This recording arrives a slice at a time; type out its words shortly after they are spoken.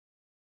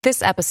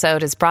This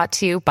episode is brought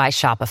to you by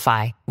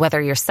Shopify.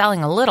 Whether you're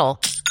selling a little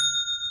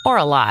or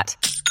a lot,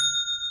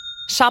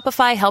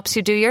 Shopify helps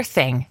you do your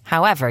thing,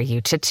 however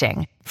you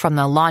cha-ching. From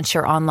the launch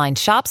your online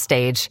shop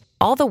stage,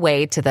 all the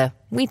way to the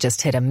we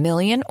just hit 1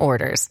 million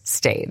orders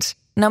stage.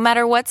 No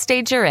matter what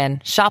stage you're in,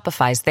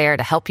 Shopify's there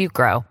to help you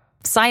grow.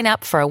 Sign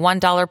up for a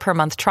 $1 per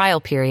month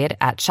trial period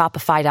at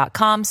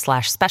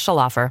shopify.com/special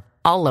offer,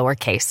 all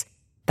lowercase.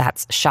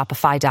 That's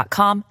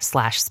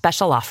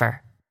shopify.com/special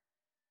offer.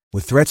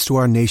 With threats to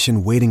our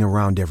nation waiting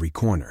around every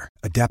corner,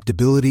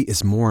 adaptability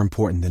is more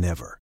important than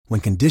ever.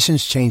 When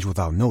conditions change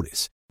without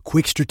notice,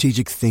 quick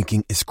strategic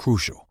thinking is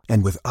crucial.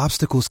 And with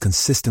obstacles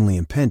consistently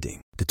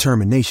impending,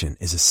 determination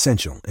is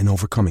essential in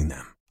overcoming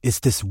them. It's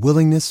this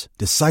willingness,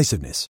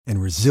 decisiveness,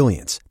 and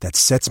resilience that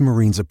sets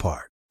Marines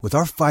apart. With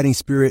our fighting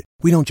spirit,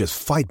 we don't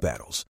just fight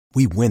battles,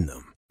 we win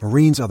them.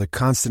 Marines are the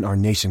constant our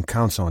nation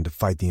counts on to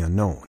fight the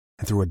unknown.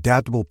 And through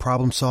adaptable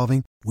problem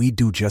solving, we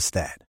do just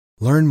that.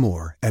 Learn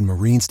more at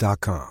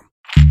marines.com.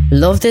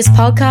 Love this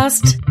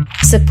podcast?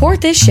 Support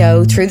this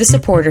show through the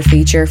supporter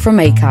feature from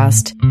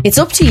Acast. It's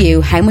up to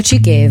you how much you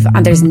give,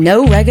 and there's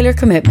no regular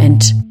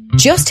commitment.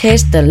 Just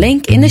hit the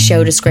link in the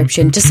show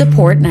description to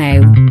support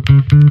now.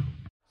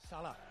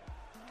 Salah.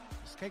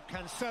 Escape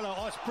Cancelo.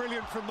 Oh, it's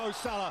brilliant from Mo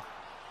Salah.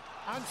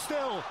 And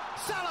still,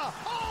 Salah.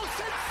 Oh,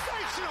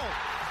 sensational!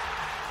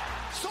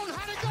 Son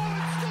had a goal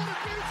and scored a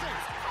beauty.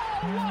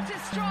 Oh, what a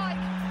strike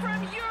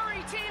from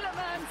Yuri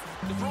Tielemans.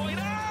 De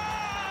Bruyne.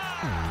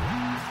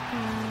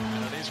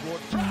 And it is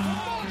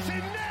Ward-Prowse.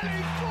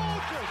 Martinelli,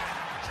 gorgeous.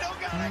 Still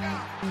going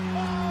up.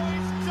 Oh,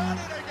 he's done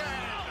it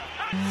again.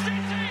 And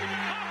City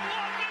have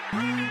won the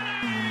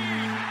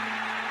Premier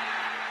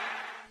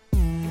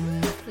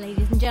League.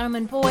 Ladies and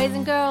gentlemen, boys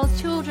and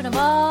girls, children of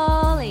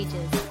all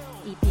ages,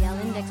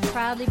 EPL Index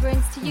proudly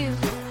brings to you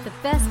the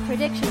best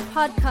prediction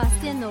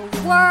podcast in the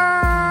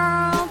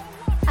world,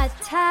 A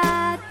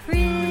Tad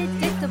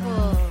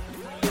Predictable,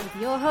 with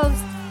your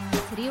host,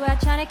 Tariwa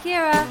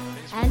Chanakira,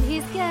 and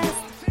his guest,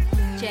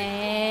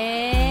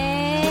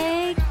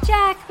 Jake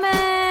Jackman.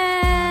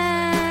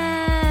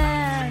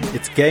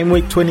 It's game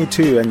week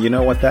 22, and you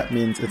know what that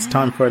means. It's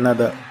time for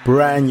another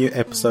brand new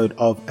episode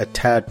of A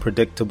Tad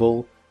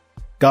Predictable.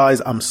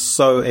 Guys, I'm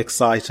so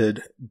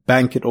excited.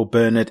 Bank It or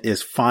Burn It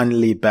is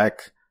finally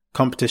back.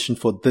 Competition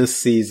for this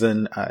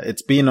season.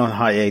 It's been on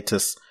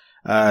hiatus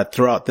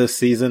throughout this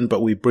season,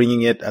 but we're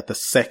bringing it at the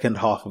second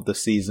half of the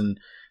season.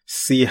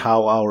 See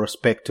how our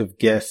respective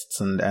guests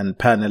and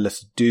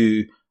panelists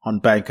do on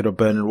Bank It or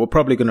Burn It. We're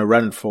probably going to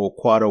run it for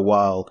quite a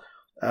while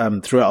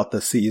throughout the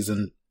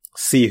season.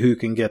 See who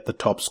can get the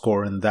top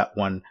score in that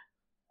one.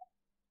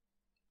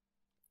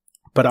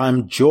 But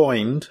I'm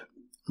joined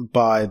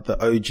by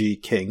the OG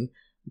King.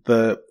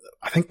 I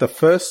think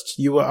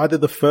you were either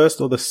the first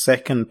or the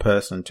second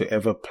person to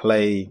ever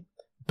play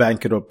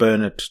Bank It or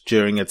Burn It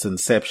during its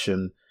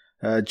inception.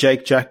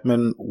 Jake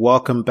Jackman,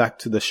 welcome back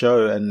to the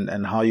show,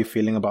 and how are you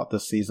feeling about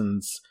this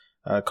season's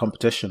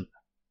competition?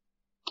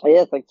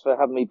 Yeah, thanks for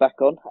having me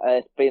back on.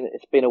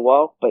 It's been a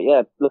while, but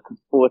yeah, looking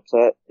forward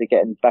to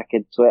getting back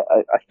into it.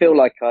 I feel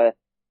like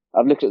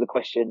I've looked at the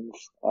questions,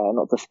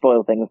 not to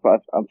spoil things, but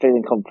I'm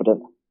feeling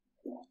confident.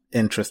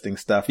 Interesting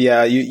stuff.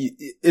 Yeah,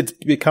 it's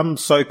become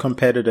so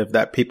competitive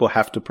that people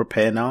have to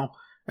prepare now.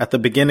 At the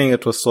beginning,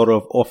 it was sort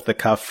of off the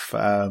cuff,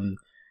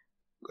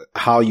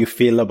 how you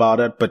feel about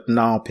it, but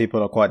now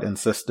people are quite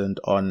insistent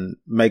on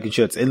making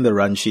sure it's in the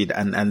run sheet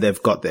and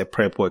they've got their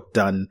prep work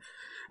done.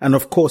 And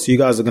of course, you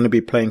guys are going to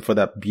be playing for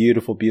that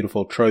beautiful,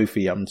 beautiful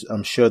trophy. I'm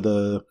sure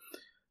the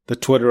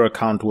Twitter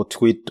account will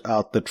tweet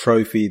out the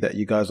trophy that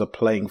you guys are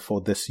playing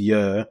for this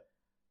year.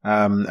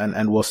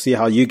 And we'll see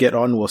how you get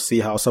on. We'll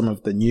see how some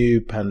of the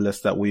new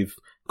panelists that we've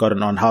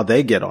gotten on, how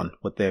they get on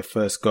with their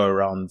first go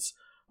rounds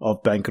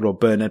of Bank It or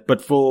Burn It.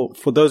 But for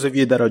those of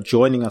you that are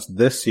joining us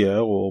this year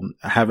or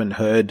haven't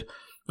heard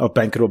of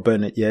Bank It or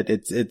Burn It yet,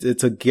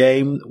 it's a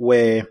game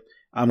where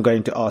I'm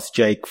going to ask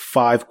Jake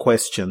 5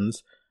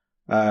 questions,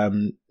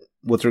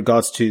 with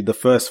regards to the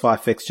first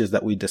 5 fixtures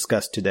that we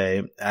discussed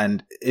today.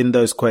 And in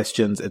those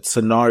questions, it's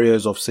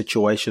scenarios of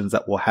situations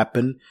that will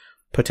happen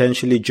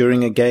potentially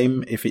during a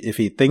game. If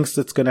he thinks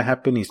it's going to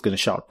happen, he's going to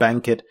shout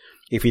Bank It.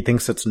 If he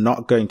thinks it's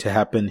not going to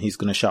happen, he's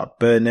going to shout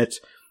Burn It.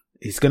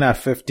 He's going to have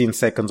 15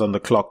 seconds on the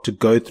clock to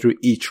go through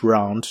each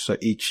round. So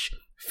each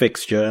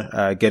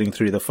fixture, getting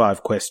through the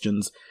 5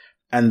 questions.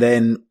 And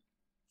then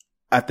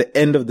at the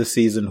end of the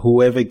season,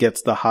 whoever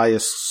gets the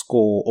highest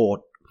score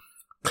or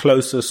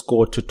closest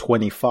score to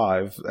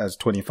 25, as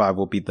 25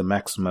 will be the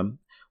maximum.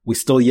 We're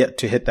still yet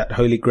to hit that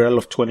holy grail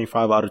of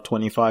 25 out of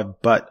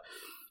 25, but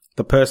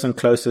the person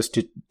closest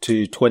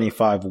to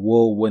 25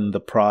 will win the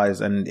prize.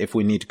 And if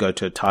we need to go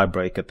to a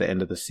tiebreak at the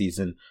end of the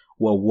season,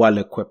 we're well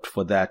equipped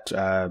for that.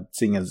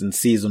 Seeing as in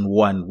season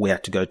 1, we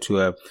had to go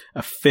to a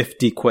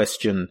 50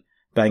 question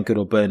Bank It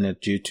or Burn It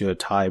due to a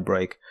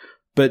tiebreak.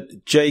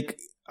 But Jake,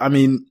 I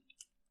mean,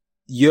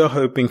 you're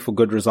hoping for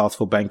good results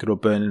for Bank It or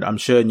Burn It. I'm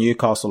sure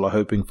Newcastle are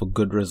hoping for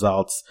good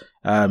results.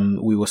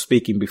 We were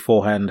speaking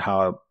beforehand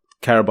how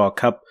Carabao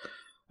Cup,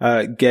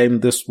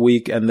 game this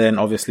week, and then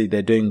obviously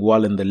they're doing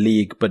well in the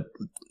league. But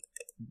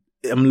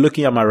I'm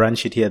looking at my run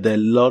sheet here. They're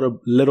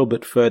little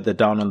bit further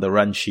down on the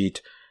run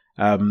sheet.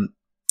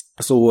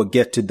 So we'll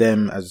get to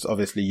them, as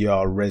obviously you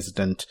are a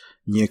resident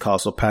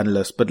Newcastle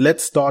panelist. But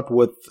let's start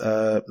with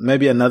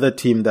maybe another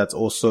team that's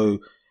also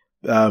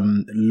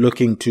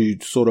looking to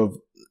sort of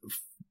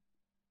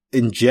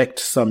inject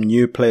some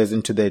new players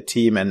into their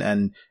team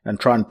and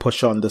try and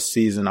push on this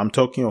season. I'm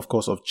talking, of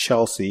course, of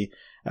Chelsea.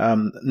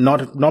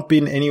 Not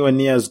being anywhere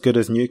near as good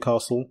as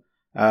Newcastle.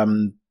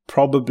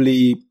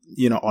 Probably,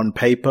 on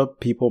paper,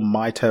 people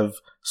might have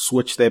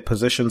switched their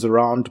positions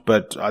around,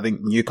 but I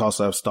think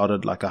Newcastle have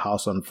started like a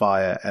house on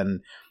fire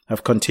and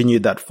have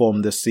continued that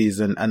form this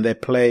season. And they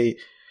play,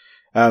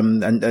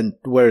 and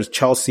whereas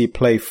Chelsea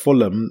play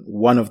Fulham,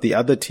 one of the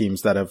other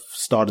teams that have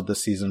started the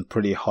season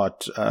pretty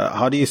hot.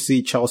 How do you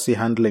see Chelsea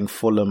handling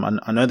Fulham?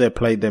 I know they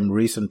played them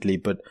recently,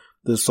 but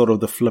there's sort of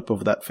the flip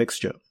of that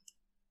fixture.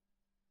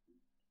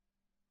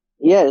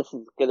 Yeah, this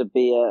is going to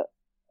be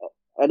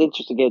an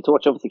interesting game to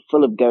watch. Obviously,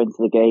 Fulham go into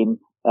the game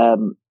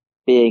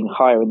being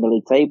higher in the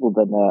league table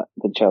than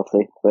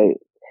Chelsea, so it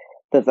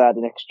does add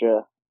an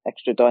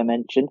extra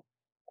dimension.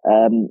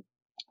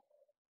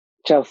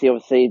 Chelsea,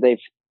 obviously, they've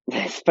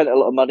spent a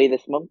lot of money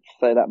this month,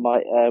 so that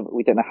might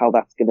we don't know how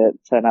that's going to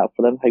turn out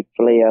for them.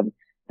 Hopefully,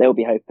 they'll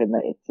be hoping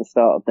that it's the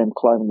start of them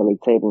climbing the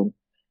league table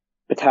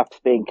and perhaps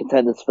being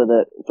contenders for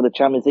the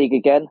Champions League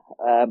again.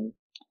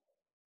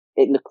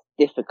 It looks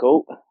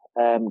difficult.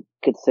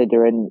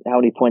 Considering how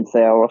many points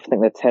they are off. I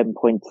think they're 10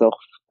 points off.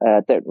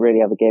 Don't really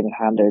have a game in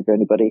hand over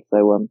anybody.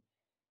 So,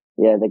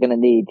 yeah, they're going to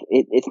need,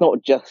 it's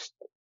not just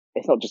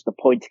the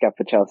points gap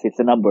for Chelsea, it's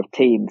the number of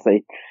teams.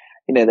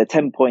 They're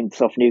 10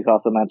 points off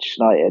Newcastle and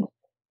Manchester United.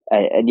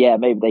 And yeah,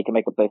 maybe they can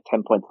make up those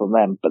 10 points on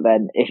them. But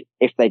then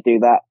if they do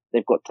that,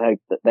 they've got to hope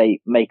that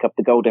they make up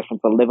the goal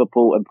difference on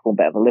Liverpool and perform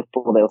better than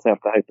Liverpool. They also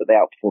have to hope that they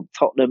outperform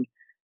Tottenham.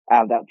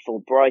 And that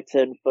for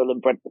Brighton, Fulham,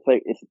 Brentford. So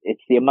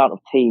it's the amount of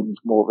teams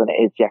more than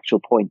it is the actual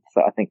points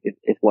that I think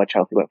is why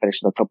Chelsea won't finish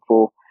in the top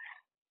four.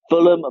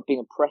 Fulham I've been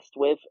impressed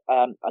with.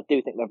 I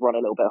do think they've run a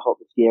little bit hot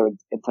this year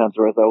in terms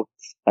of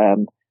results.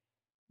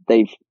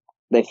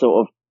 They've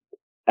sort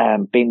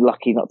of been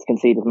lucky not to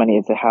concede as many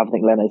as they have. I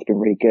think Leno's been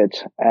really good.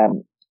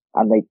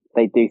 And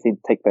they do seem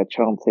to take their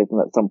chances, and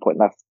at some point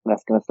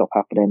that's going to stop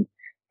happening.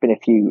 Been a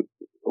few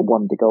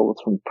wonder goals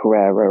from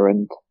Pereira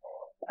and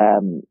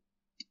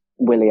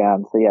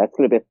Willian. So yeah, it's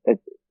going to be.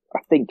 I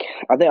think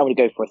I'm going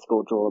to go for a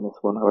score draw on this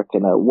one. I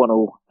reckon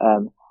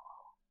 1-1.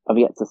 I've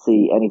yet to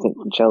see anything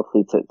from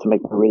Chelsea to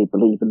make me really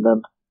believe in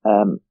them.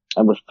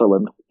 And with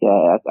Fulham,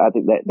 yeah, I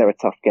think they're a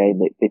tough game.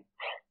 They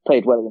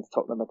played well against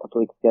Tottenham a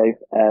couple of weeks ago,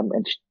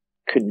 and just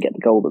couldn't get the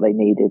goal that they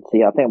needed. So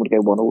yeah, I think I'm going to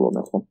go 1-1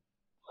 on this one.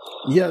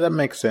 Yeah, that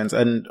makes sense.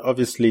 And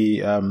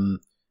obviously,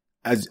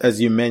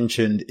 as you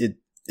mentioned,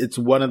 it's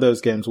one of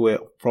those games where,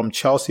 from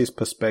Chelsea's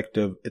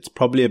perspective, it's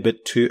probably a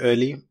bit too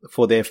early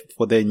for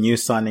their new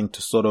signing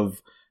to sort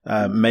of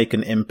make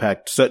an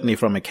impact. Certainly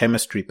from a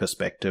chemistry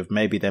perspective,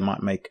 maybe they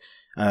might make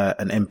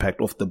an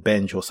impact off the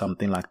bench or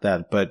something like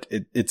that. But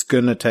it's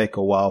going to take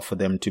a while for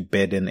them to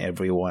bed in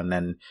everyone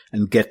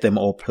and get them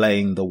all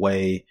playing the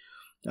way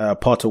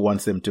Potter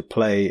wants them to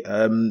play.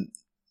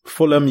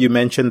 Fulham, you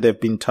mentioned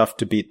they've been tough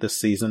to beat this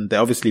season. They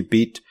obviously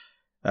beat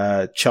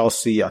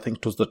Chelsea, I think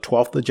it was the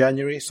 12th of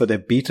January. So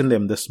they've beaten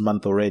them this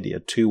month already, a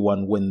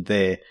 2-1 win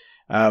there.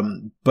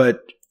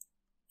 But,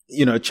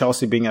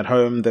 Chelsea being at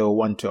home, they'll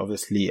want to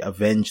obviously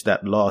avenge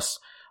that loss.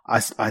 I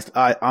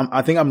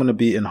think I'm going to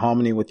be in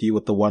harmony with you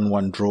with the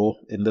 1-1 draw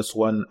in this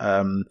one.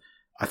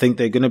 I think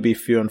they're going to be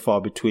few and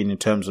far between in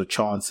terms of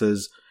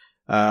chances.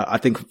 I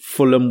think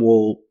Fulham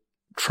will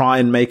try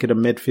and make it a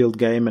midfield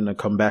game and a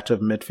combative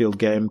midfield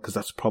game, because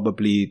that's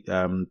probably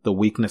the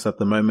weakness at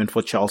the moment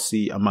for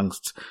Chelsea,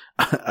 amongst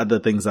other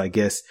things, I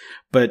guess.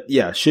 But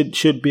yeah,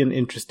 should be an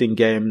interesting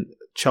game.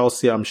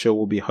 Chelsea, I'm sure,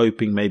 will be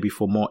hoping maybe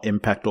for more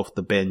impact off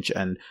the bench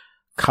and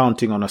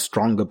counting on a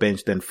stronger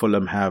bench than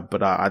Fulham have.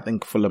 But I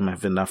think Fulham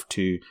have enough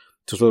to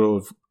sort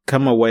of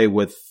come away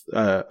with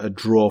a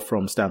draw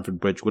from Stamford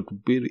Bridge,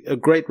 would be a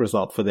great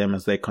result for them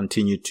as they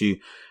continue to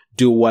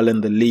do well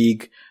in the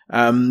league.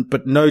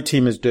 But no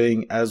team is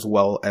doing as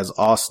well as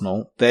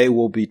Arsenal. They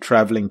will be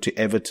traveling to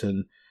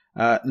Everton.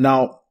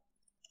 Now,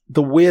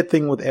 the weird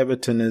thing with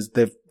Everton is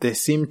they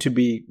seem to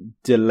be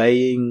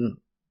delaying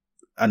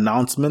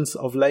announcements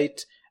of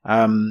late.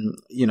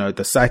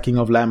 The sacking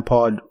of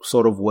Lampard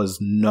sort of was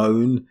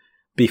known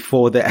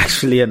before they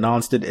actually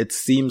announced it. It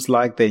seems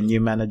like their new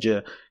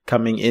manager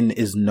coming in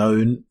is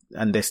known,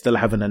 and they still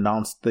haven't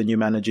announced the new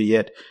manager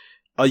yet.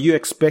 Are you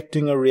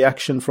expecting a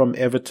reaction from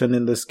Everton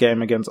in this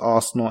game against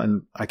Arsenal?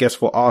 And I guess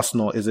for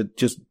Arsenal, is it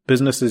just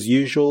business as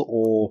usual,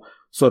 or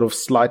sort of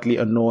slightly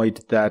annoyed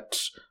that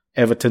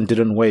Everton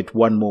didn't wait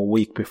one more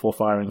week before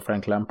firing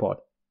Frank Lampard?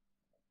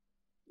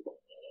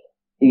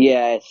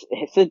 Yeah,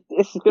 it's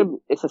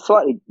a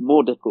slightly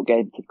more difficult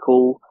game to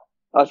call.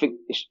 I think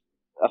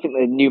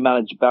the new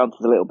manager bounce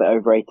is a little bit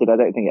overrated. I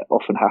don't think it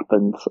often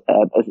happens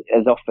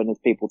as often as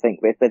people think.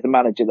 But if there's a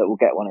manager that will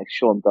get one, it's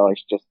Sean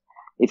Dyche. Just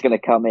he's going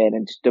to come in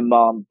and just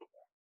demand,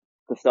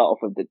 to start off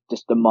with,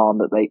 just demand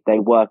that they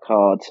work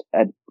hard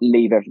and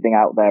leave everything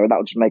out there, and that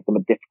will just make them a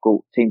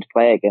difficult team to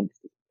play against.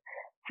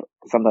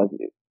 Sometimes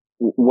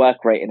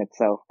work rate in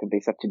itself can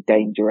be such a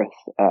dangerous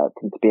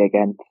thing to be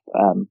against.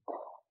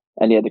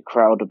 And yeah, the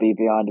crowd will be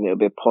behind him. It'll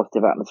be a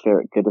positive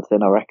atmosphere at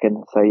Goodison, I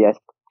reckon. So yeah, it's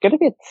going to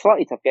be a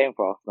slightly tough game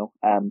for Arsenal.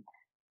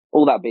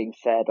 All that being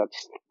said, I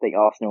just think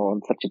Arsenal are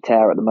on such a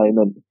tear at the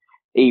moment.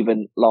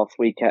 Even last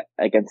week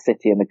against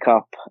City in the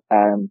Cup,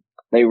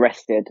 they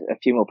rested a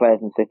few more players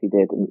than City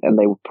did, and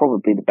they were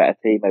probably the better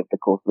team over the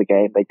course of the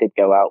game. They did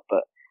go out,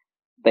 but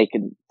they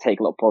can take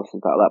a lot of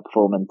positives out of that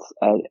performance.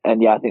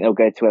 And yeah, I think they'll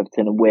go to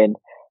Everton and win.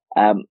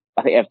 I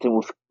think Everton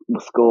will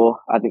score.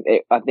 I think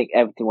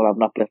Everton will have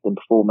an uplift in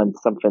performance,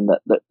 something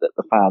that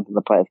the fans and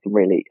the players can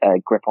really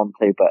grip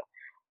onto. But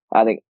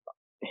I think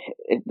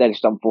they're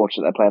just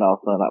unfortunate they're playing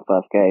Arsenal in that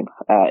first game.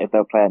 If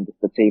they're playing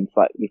the team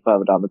slightly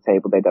further down the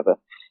table, they'd have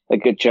a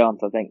good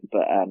chance, I think.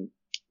 But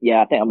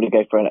yeah, I think I'm going to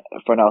go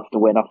for an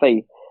Arsenal win.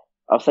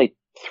 I'll say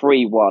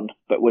 3-1,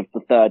 but with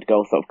the third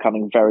goal sort of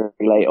coming very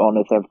late on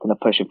as Everton are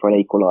pushing for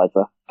an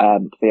equaliser.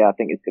 So yeah, I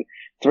think it's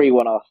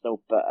 3-1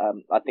 Arsenal, but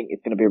I think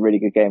it's going to be a really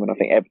good game, and I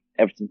think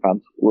Everton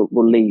fans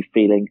will leave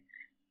feeling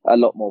a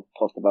lot more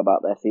positive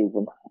about their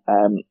season.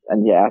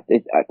 And yeah,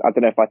 I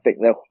don't know if I think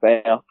they'll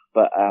fail,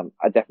 but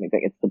I definitely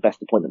think it's the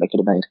best appointment they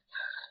could have made.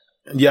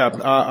 Yeah,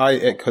 I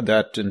echo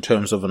that in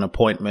terms of an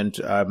appointment.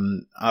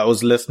 I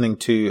was listening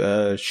to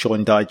a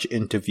Sean Dyche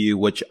interview,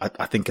 which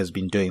I think has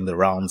been doing the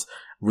rounds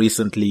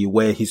recently,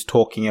 where he's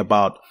talking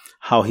about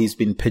how he's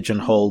been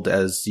pigeonholed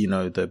as, you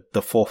know, the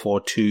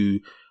 4-4-2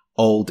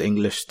 old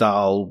English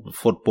style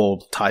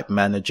football type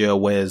manager,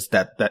 whereas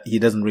that he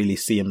doesn't really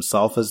see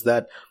himself as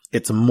that.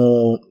 It's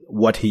more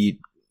what he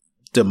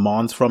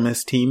demands from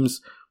his teams.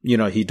 You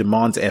know, he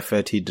demands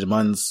effort. He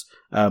demands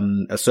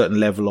a certain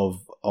level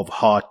of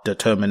heart,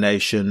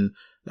 determination,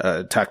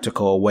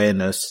 tactical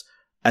awareness.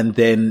 And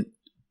then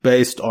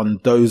based on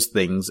those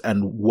things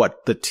and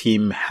what the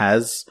team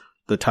has,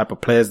 the type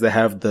of players they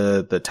have,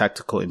 the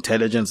tactical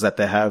intelligence that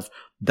they have,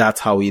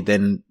 that's how he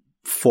then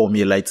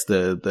formulates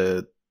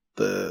the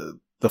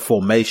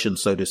formation,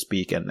 so to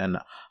speak, and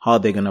how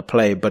they're going to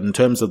play. But in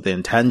terms of the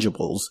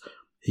intangibles,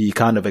 he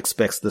kind of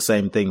expects the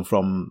same thing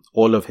from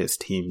all of his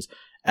teams.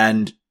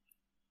 And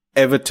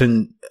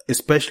Everton,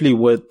 especially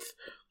with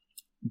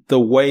the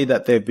way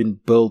that they've been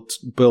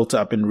built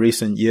up in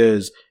recent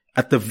years,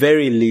 at the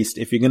very least,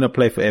 if you're going to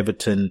play for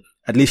Everton,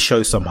 at least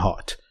show some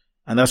heart.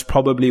 And that's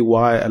probably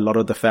why a lot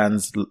of the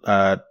fans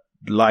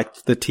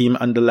liked the team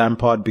under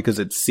Lampard, because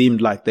it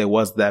seemed like there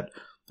was that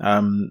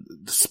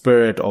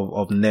spirit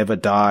of never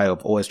die,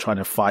 of always trying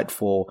to fight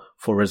for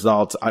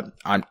results.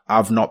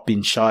 I've not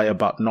been shy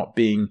about not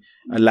being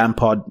a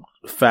Lampard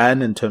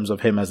fan in terms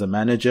of him as a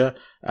manager.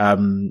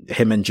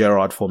 Him and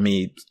Gerrard, for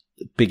me,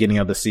 beginning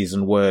of the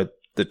season, were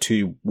the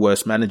two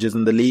worst managers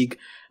in the league.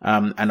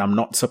 And I'm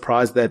not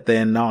surprised that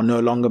they're now no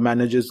longer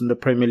managers in the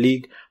Premier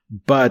League.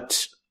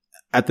 But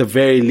at the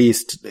very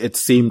least, it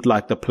seemed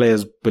like the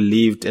players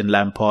believed in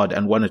Lampard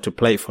and wanted to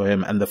play for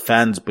him, and the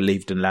fans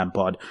believed in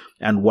Lampard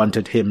and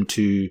wanted him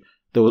to,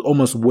 they were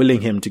almost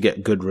willing him to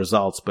get good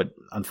results, but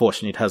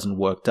unfortunately it hasn't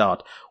worked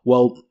out.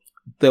 Well,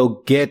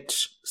 they'll get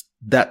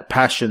that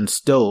passion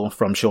still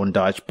from Sean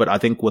Dyche, but I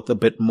think with a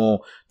bit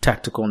more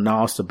tactical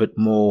nous, a bit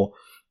more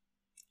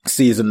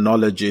seasoned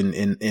knowledge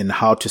in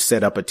how to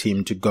set up a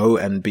team to go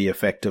and be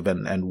effective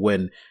and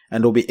win.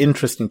 And it'll be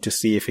interesting to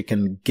see if he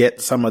can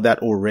get some of that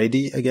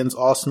already against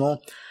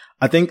Arsenal.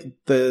 I think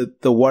the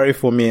worry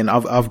for me, and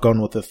I've gone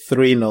with a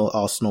 3-0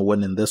 Arsenal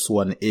win in this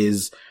one,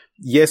 is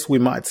yes, we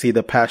might see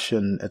the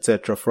passion,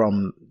 etc.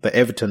 from the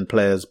Everton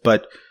players,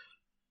 but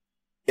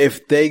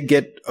if they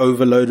get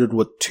overloaded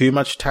with too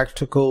much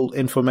tactical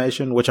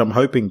information, which I'm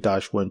hoping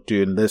Dyche won't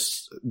do in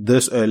this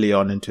early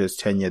on into his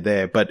tenure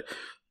there, but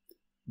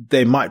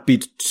they might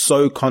be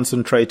so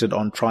concentrated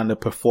on trying to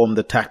perform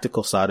the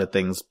tactical side of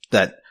things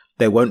that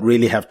they won't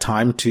really have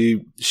time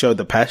to show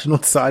the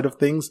passionate side of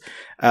things.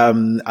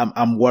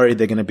 I'm worried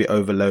they're going to be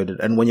overloaded.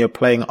 And when you're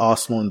playing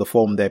Arsenal in the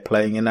form they're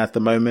playing in at the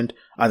moment,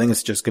 I think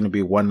it's just going to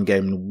be one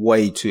game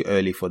way too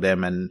early for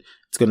them, and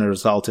it's going to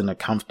result in a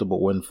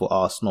comfortable win for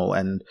Arsenal.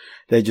 And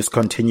they just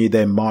continue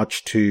their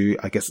march to,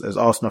 I guess, as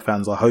Arsenal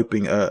fans are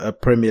hoping, a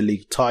Premier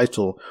League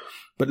title.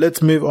 But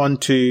let's move on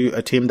to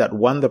a team that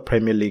won the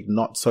Premier League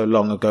not so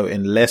long ago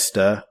in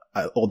Leicester,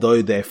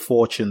 although their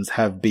fortunes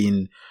have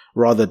been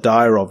rather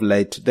dire of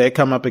late. They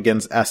come up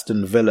against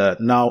Aston Villa.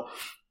 Now,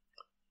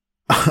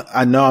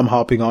 I know I'm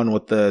harping on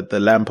with the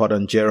Lampard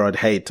and Gerrard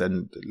hate,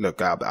 and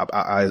look,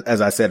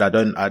 as I said, I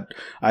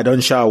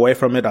don't shy away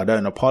from it. I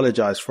don't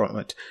apologize from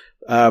it.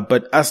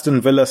 But Aston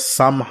Villa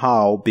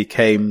somehow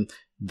became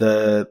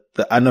the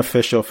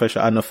unofficial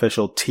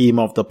team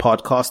of the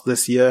podcast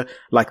this year,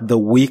 like the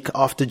week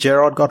after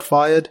Gerrard got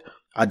fired.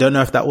 I don't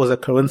know if that was a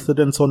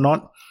coincidence or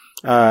not.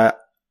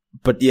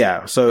 But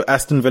yeah, so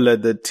Aston Villa,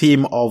 the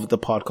team of the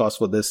podcast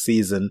for this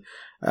season,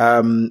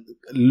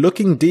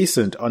 looking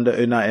decent under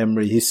Unai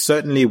Emery. He's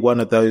certainly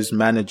one of those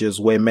managers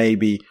where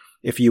maybe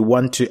if you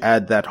want to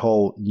add that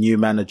whole new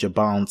manager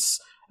bounce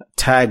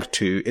tag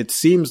to, it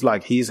seems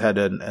like he's had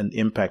an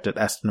impact at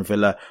Aston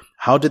Villa.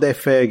 How do they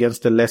fare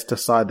against the Leicester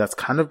side that's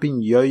kind of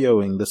been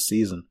yo-yoing this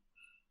season?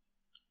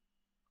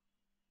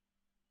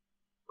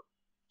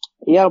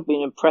 Yeah, I've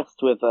been impressed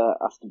with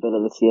Aston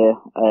Villa this year.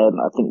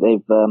 I think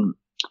they've,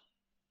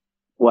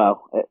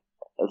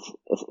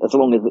 as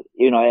long as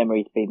Unai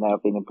Emery's been there,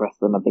 I've been impressed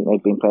with them. I think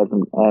they've been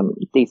playing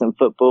decent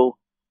football.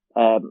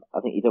 I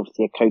think he's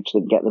obviously a coach that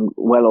can get them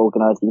well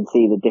organised. You can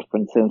see the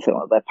difference in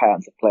sort of their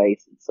patterns of play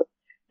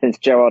since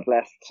Gerrard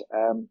left.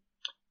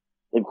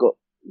 They've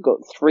got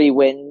 3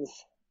 wins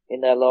in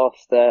their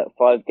last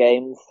 5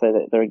 games, so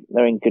that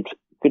they're in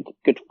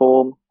good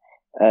form.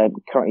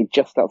 Currently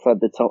just outside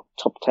the top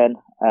 10.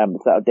 So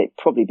that would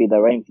probably be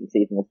their aim for the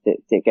season, is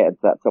to get into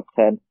that top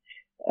 10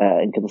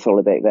 and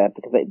consolidate there,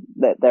 because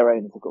their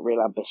owners have got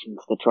real ambitions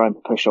to try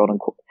and push on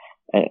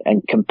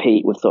and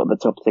compete with sort of the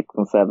top 6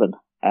 and 7.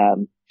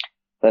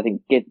 So I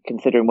think,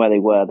 considering where they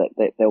were,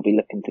 that they'll be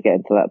looking to get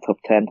into that top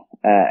 10,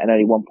 and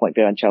only 1 point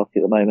behind Chelsea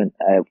at the moment,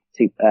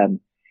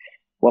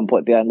 1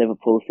 point behind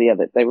Liverpool. So yeah,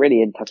 they're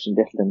really in touching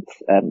distance.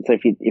 So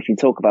if you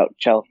talk about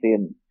Chelsea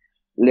and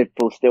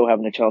Liverpool still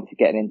having a chance of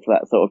getting into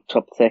that sort of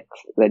top 6,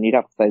 then you'd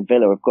have to say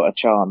Villa have got a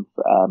chance.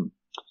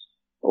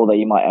 Although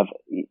you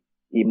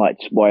might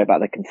just worry about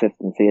the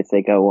consistency as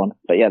they go on.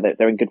 But yeah,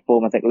 they're in good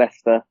form. I think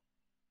Leicester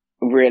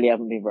really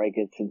haven't been very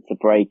good since the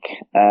break.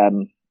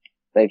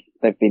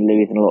 They've been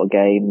losing a lot of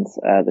games.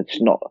 They're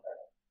just not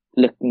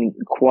looking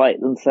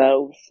quite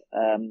themselves.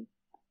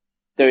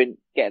 Getting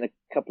a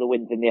couple of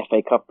wins in the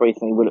FA Cup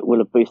recently will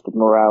have boosted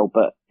morale,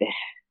 but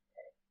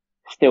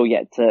still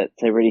yet to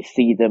really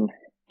see them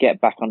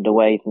get back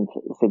underway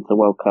since the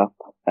World Cup.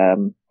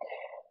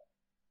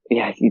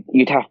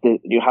 You'd have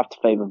to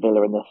favour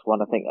Villa in this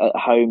one. I think at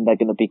home they're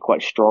going to be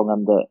quite strong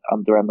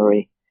under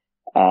Emery.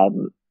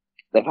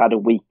 They've had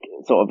a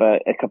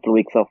couple of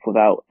weeks off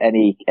without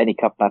any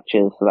cup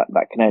matches, so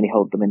that can only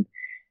hold them in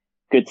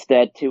good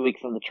stead. 2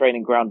 weeks on the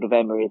training ground with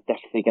Emery is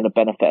definitely going to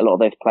benefit a lot of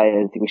those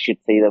players. We should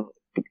see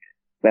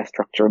their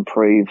structure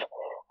improve.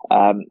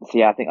 So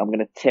yeah, I think I'm going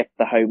to tip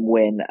the home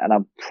win, and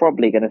I'm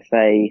probably going to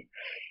say,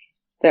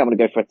 I'm going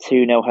to go for a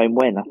 2-0 home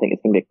win. I think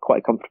it's going to be quite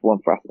a comfortable one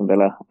for Aston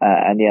Villa.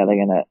 And yeah, they're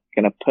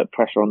going to put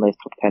pressure on those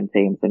top 10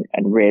 teams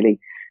and really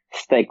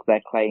stake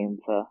their claim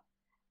to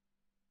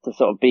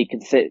sort of be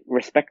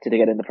respected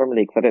again in the Premier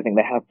League. So I don't think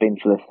they have been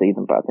for this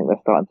season, but I think they're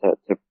starting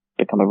to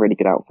become a really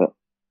good outfit.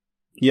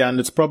 Yeah, and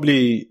it's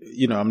probably,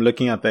 I'm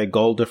looking at their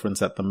goal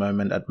difference at the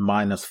moment at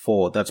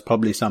 -4. That's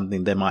probably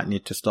something they might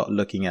need to start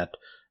looking at.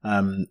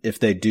 If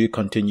they do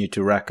continue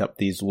to rack up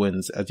these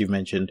wins, as you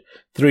mentioned,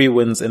 3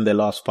 wins in their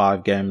last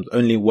 5 games,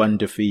 only 1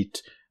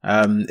 defeat.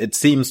 It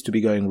seems to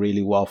be going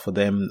really well for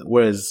them.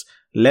 Whereas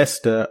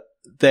Leicester,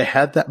 they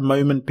had that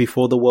moment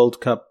before the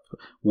World Cup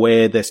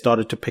where they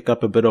started to pick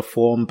up a bit of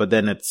form, but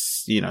then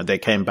it's, they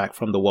came back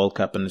from the World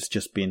Cup and it's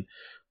just been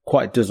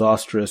quite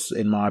disastrous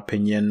in my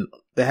opinion.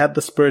 They had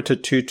the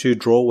spirited 2-2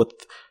 draw with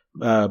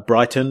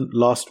Brighton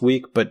last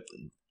week, but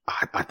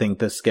I think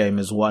this game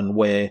is one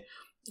where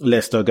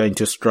Leicester are going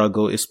to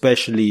struggle,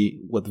 especially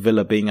with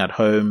Villa being at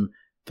home.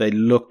 They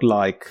look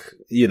like,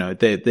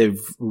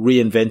 they've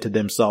reinvented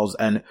themselves,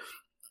 and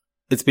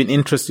it's been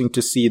interesting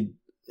to see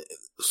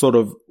sort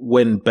of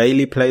when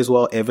Bailey plays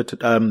well,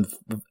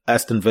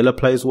 Aston Villa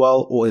plays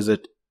well, or is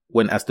it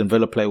when Aston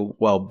Villa play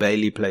well,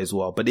 Bailey plays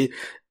well? But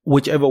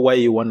whichever way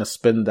you want to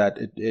spin that,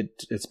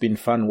 it's been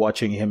fun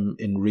watching him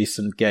in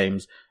recent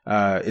games,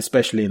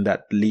 especially in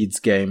that Leeds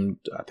game.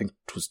 I think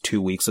it was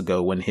 2 weeks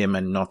ago when him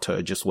and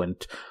Noto just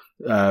went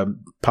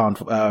punch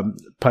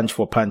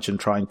for punch and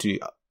trying to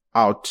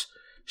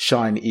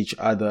outshine each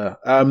other.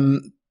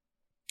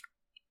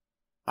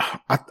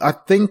 I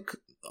think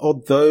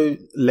although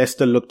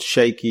Leicester looked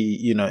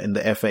shaky, in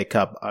the FA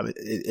Cup,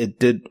 it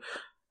did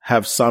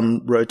have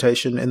some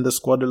rotation in the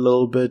squad a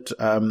little bit.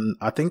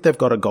 I think they've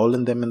got a goal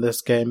in them in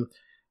this game.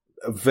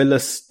 Villa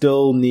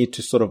still need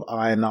to sort of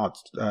iron out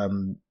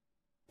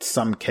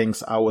some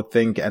kinks, I would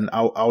think, and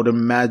I would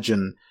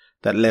imagine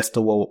that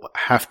Leicester will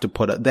have to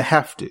they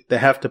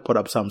have to put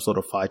up some sort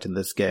of fight in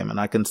this game, and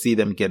I can see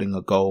them getting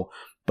a goal,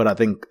 but I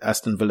think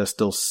Aston Villa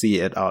still see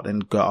it out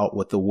and go out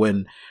with the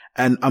win.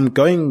 And I'm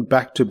going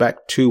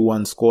back-to-back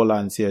 2-1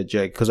 scorelines here,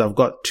 Jake, because I've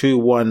got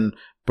 2-1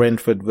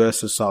 Brentford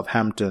versus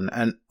Southampton,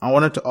 and I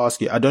wanted to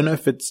ask you, I don't know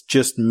if it's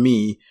just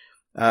me,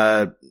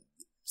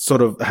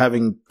 sort of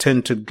having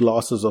tinted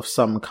glasses of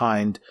some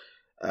kind,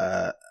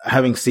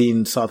 having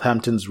seen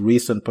Southampton's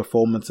recent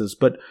performances,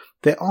 but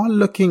they are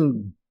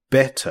looking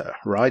better,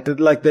 right?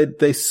 Like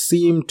they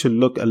seem to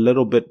look a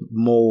little bit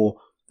more,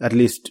 at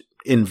least,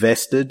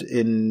 invested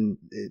in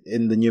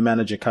the new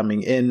manager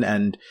coming in.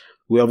 And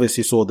we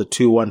obviously saw the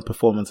 2-1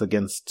 performance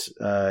against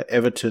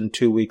Everton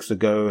 2 weeks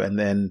ago, and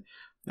then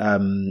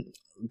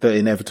the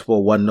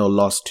inevitable 1-0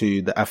 loss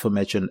to the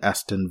aforementioned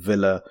Aston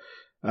Villa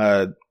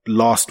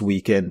last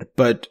weekend.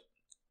 But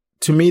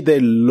to me, they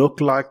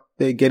look like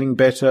they're getting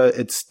better.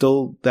 It's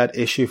still that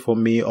issue for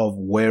me of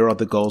where are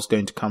the goals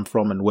going to come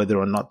from and whether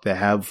or not they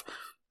have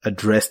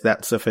address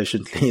that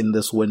sufficiently in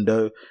this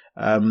window.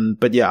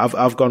 But yeah,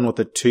 I've gone with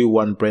a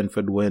 2-1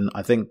 Brentford win.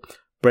 I think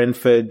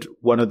Brentford,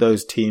 one of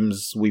those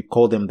teams, we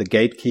call them the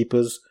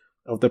gatekeepers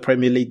of the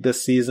Premier League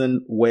this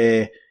season,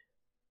 where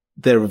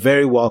they're a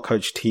very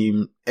well-coached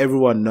team.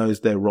 Everyone knows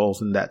their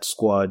roles in that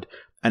squad.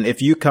 And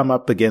if you come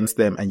up against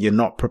them and you're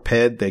not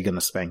prepared, they're going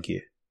to spank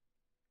you.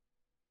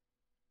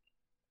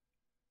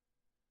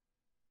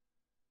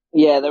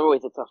 Yeah, they're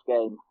always a tough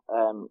game.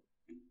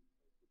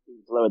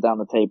 Lower down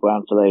the table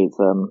and for those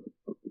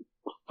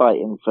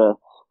fighting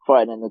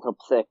in the top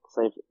 6.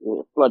 They've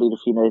bloodied a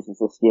few noses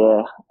this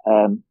year.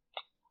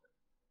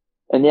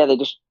 And yeah, they're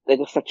just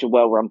such a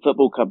well-run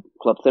football club,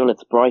 similar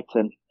to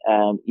Brighton.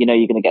 You know,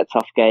 you're going to get a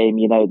tough game.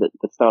 You know that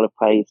the style of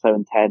play is so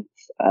intense.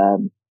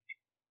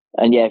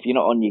 And yeah, if you're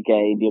not on your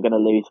game, you're going to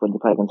lose when you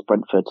play against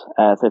Brentford.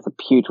 So it's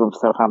a huge one for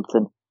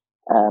Southampton.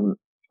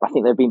 I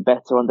think they've been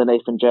better under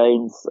Nathan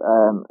Jones.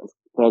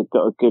 They've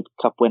got a good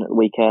cup win at the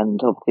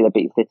weekend. Obviously, they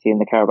beat City in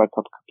the Carabao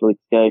Cup a couple of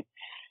weeks ago.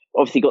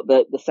 Obviously, got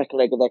the second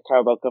leg of their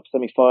Carabao Cup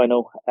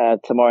semi-final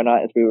tomorrow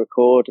night as we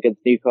record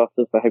against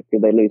Newcastle. So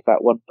hopefully they lose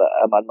that one, but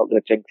I'm not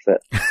going to jinx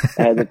it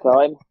ahead of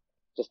time,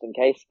 just in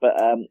case. But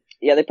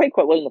yeah, they played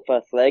quite well in the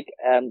first leg.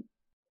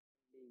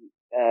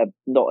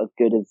 Not as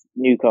good as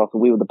Newcastle.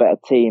 We were the better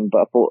team,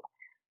 but I thought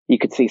you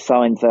could see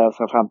signs there of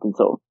Southampton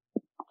sort of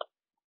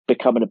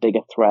becoming a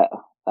bigger threat.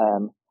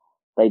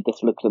 They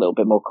just looked a little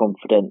bit more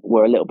confident,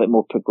 were a little bit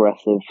more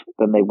progressive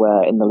than they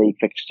were in the league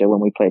fixture when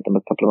we played them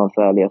a couple of months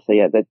earlier. So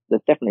yeah,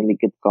 there's definitely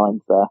good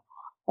signs there.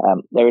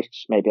 There is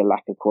just maybe a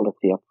lack of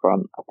quality up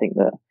front. I think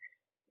that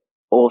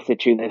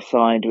Orsic, who they've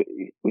signed,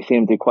 we've seen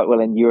him do quite well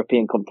in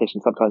European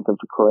competition, sometimes for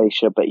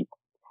Croatia, but he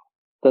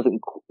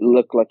doesn't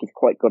look like he's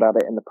quite good at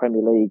it in the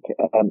Premier League.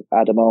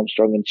 Adam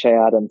Armstrong and Che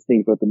Adams,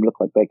 neither of them look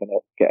like they're going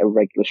to get a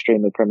regular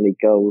stream of Premier League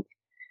goals.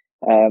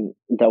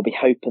 They'll be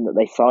hoping that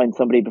they sign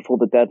somebody before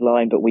the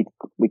deadline, but we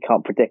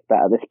can't predict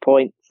that at this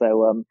point.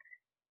 So,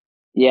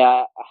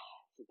 yeah,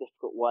 it's a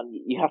difficult one.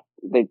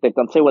 They've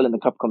done so well in the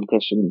cup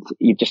competitions.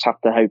 You just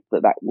have to hope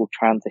that will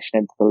transition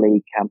into the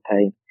league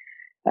campaign,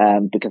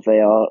 because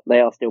they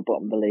are still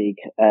bottom of the league,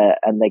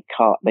 and they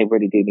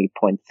really do need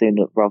points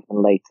sooner rather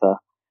than later.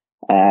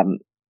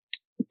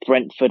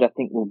 Brentford, I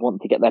think, will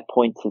want to get their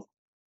points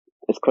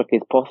as quickly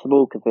as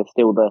possible because there's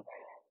still the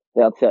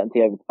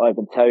uncertainty over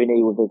Ivan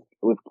Toney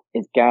with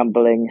his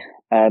gambling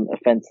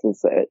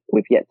offences.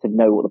 We've yet to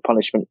know what the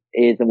punishment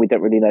is, and we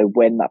don't really know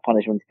when that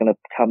punishment is going to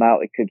come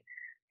out. It could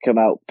come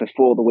out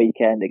before the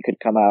weekend. It could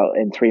come out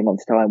in 3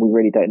 months' time. We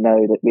really don't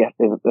know.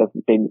 There's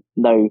been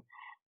no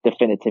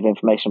definitive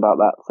information about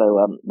that.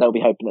 So they'll be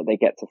hoping that they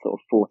get to sort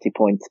of 40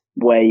 points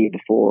way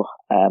before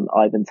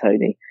Ivan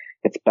Toney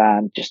gets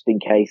banned, just in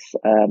case.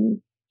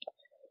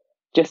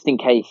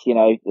 You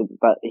know,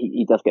 but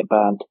he does get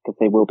banned, because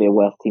they will be a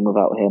worse team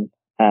without him.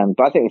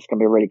 But I think it's going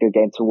to be a really good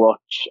game to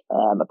watch.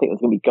 I think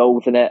there's going to be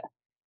goals in it.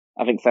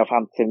 I think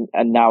Southampton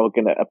are now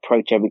going to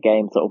approach every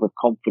game sort of with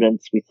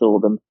confidence. We saw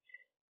them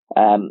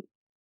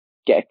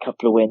get a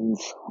couple of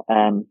wins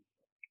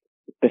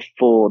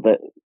before the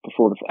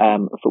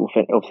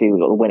obviously we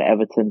got the win at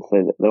Everton,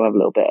 so they'll have a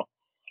little bit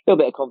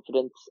of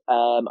confidence.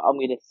 I'm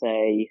going to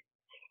say,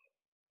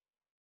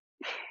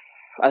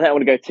 I think I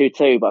want to go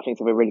 2-2, but I think it's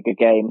going to be a really good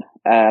game.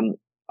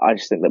 I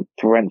just think that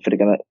Brentford are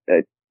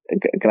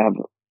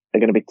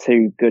going to be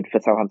too good for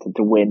Southampton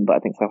to win, but I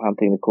think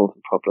Southampton are going to cause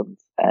some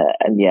problems.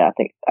 And yeah, I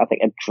think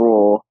a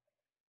draw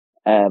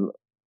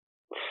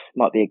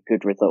might be a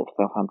good result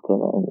for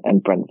Southampton,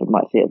 and Brentford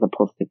might see it as a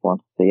positive one.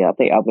 So yeah, I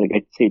think I'm going to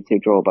go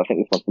 2-2 draw, but I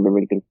think this one's going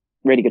to be a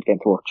really good game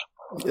to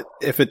watch.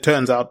 If it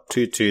turns out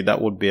 2-2,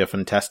 that would be a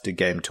fantastic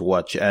game to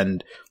watch.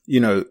 And, you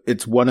know,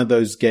 it's one of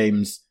those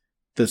games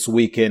this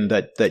weekend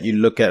that you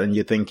look at and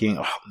you're thinking,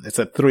 oh, it's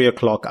at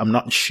 3:00. I'm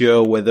not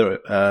sure whether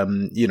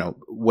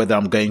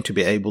I'm going to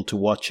be able to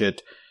watch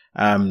it.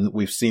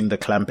 We've seen the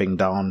clamping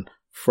down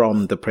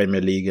from the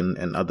Premier League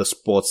and other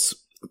sports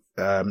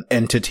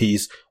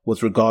entities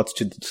with regards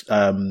to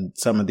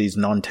some of these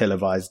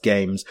non-televised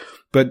games.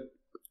 But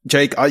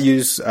Jake, I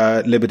use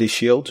Liberty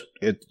Shield.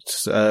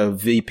 It's a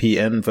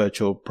VPN,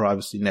 virtual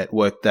privacy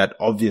network, that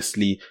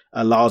obviously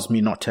allows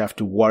me not to have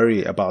to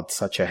worry about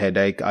such a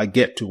headache. I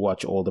get to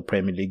watch all the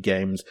Premier League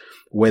games,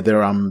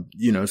 whether I'm,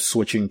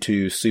 switching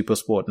to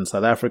SuperSport in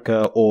South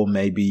Africa, or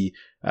maybe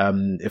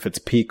if it's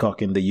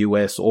Peacock in the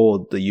US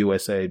or the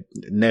USA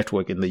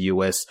network in the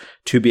US,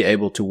 to be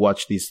able to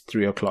watch these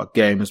 3:00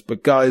 games.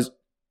 But guys,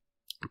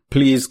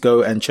 please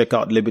go and check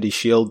out Liberty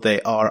Shield.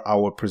 They are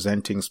our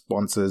presenting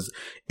sponsors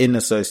in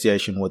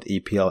association with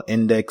EPL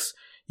Index.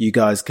 You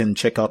guys can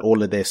check out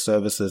all of their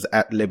services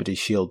at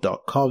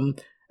libertyshield.com.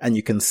 and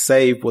you can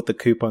save with the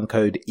coupon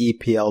code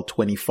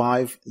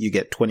EPL25. You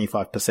get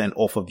 25%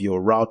 off of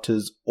your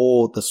routers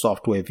or the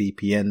software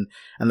VPN,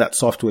 and that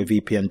software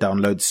VPN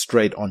downloads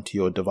straight onto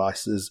your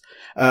devices.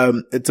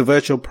 It's a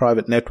virtual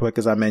private network,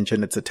 as I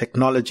mentioned. It's a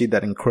technology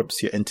that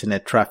encrypts your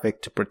internet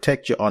traffic to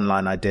protect your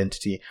online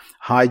identity,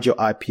 hide your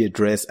IP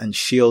address, and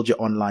shield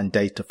your online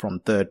data from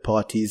third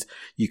parties.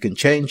 You can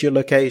change your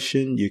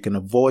location, you can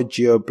avoid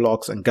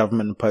geo-blocks and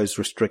government-imposed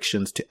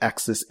restrictions to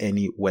access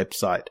any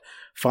website.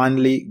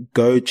 Finally,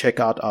 go check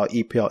out our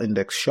EPL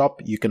Index shop.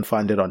 You can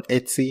find it on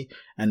Etsy,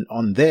 and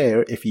on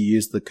there, if you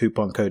use the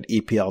coupon code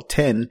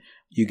EPL10,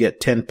 you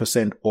get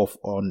 10% off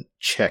on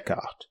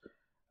checkout.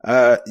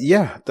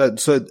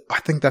 So I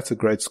think that's a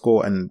great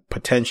score and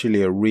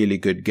potentially a really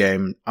good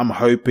game. I'm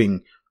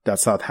hoping that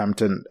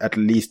Southampton at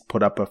least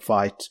put up a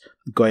fight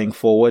going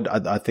forward.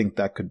 I think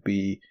that could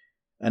be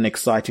an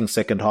exciting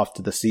second half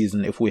to the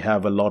season if we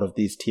have a lot of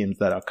these teams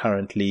that are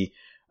currently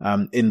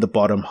in the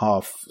bottom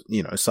half,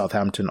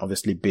 Southampton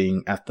obviously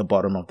being at the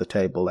bottom of the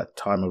table at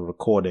time of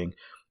recording.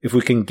 If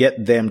we can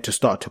get them to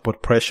start to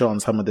put pressure on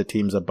some of the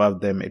teams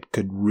above them, it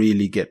could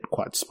really get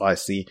quite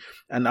spicy.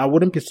 And I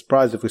wouldn't be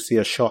surprised if we see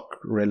a shock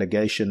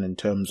relegation in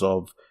terms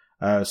of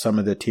some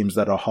of the teams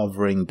that are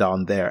hovering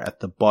down there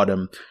at the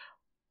bottom.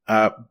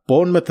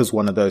 Bournemouth is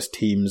one of those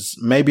teams.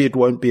 Maybe it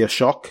won't be a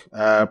shock.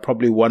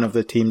 Probably one of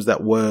the teams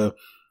that were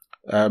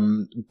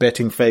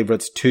betting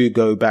favourites to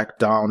go back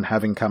down,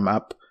 having come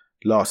up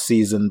last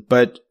season,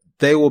 but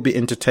they will be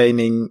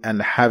entertaining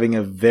and having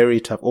a very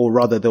tough, or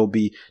rather they'll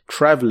be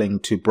travelling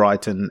to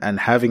Brighton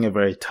and having a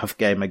very tough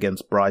game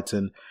against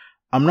Brighton.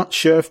 I'm not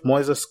sure if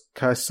Moises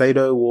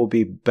Caicedo will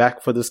be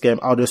back for this game.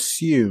 I'd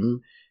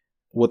assume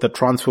with the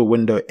transfer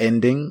window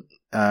ending,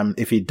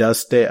 if he does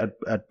stay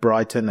at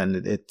Brighton, and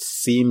it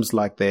seems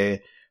like they're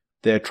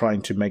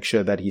trying to make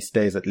sure that he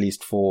stays at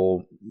least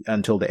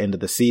until the end of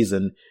the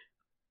season.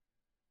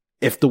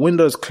 If the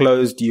window's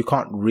closed, you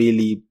can't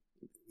really,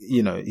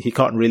 he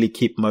can't really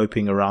keep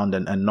moping around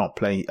and not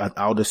playing.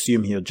 I would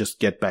assume he'll just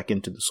get back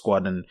into the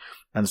squad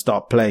and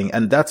start playing.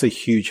 And that's a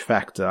huge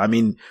factor. I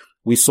mean,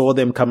 we saw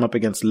them come up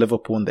against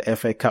Liverpool in the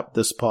FA Cup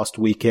this past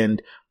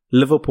weekend.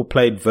 Liverpool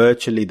played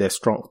virtually their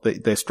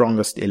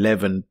strongest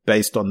 11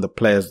 based on the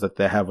players that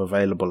they have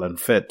available and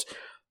fit.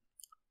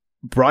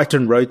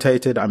 Brighton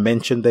rotated. I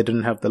mentioned they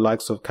didn't have the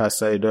likes of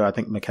Caicedo. I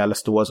think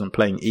McAllister wasn't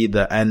playing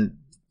either, and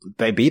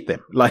they beat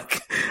them.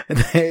 Like,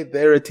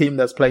 they're a team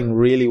that's playing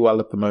really well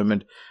at the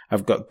moment.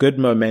 I've got good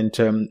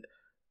momentum.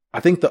 I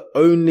think the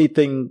only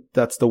thing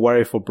that's the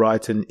worry for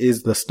Brighton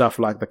is the stuff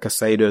like the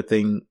Caicedo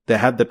thing. They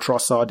had the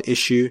Trossard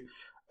issue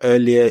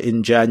earlier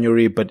in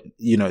January, but,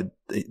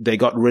 they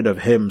got rid of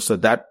him. So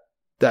that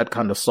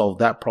kind of solved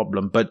that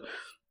problem. But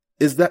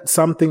is that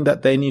something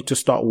that they need to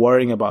start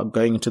worrying about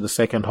going into the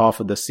second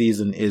half of the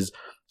season? Is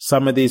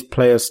some of these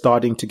players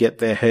starting to get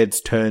their heads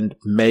turned,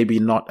 maybe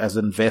not as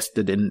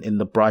invested in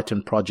the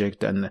Brighton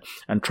project and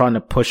trying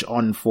to push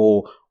on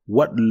for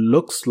what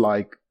looks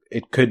like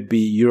it could be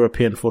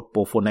European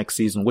football for next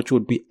season, which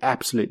would be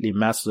absolutely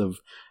massive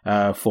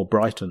for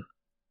Brighton.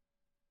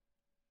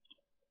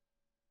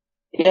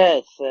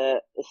 Yeah,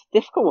 it's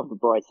difficult with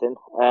Brighton.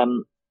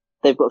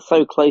 They've got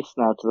so close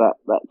now to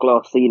that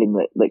glass ceiling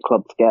that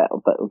clubs get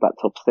of that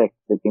top six.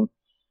 They've been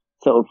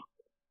sort of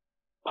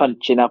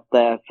punching up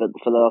there for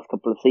the last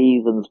couple of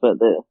seasons, but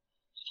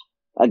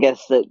I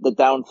guess the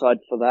downside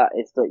for that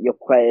is that your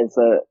players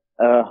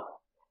are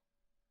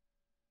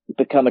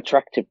become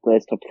attractive to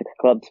those top six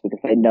clubs because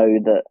they know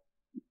that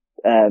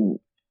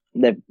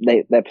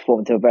they're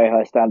performing to a very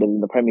high standard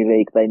in the Premier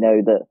League. They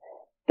know that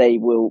they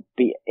will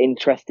be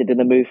interested in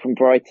a move from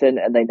Brighton,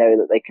 and they know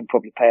that they can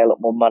probably pay a lot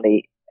more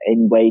money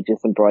in wages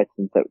than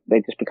Brighton. So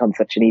they just become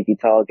such an easy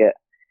target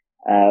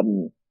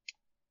in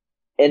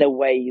a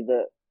way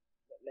that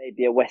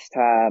maybe a West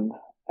Ham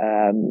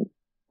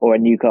or a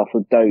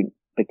Newcastle don't,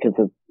 because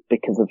of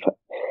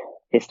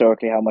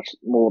historically how much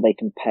more they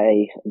can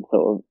pay and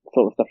sort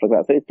of stuff like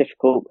that. So it's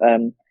difficult.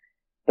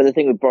 But the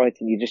thing with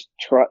Brighton, you just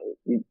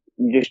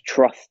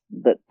trust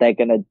that they're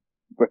going to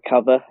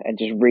recover and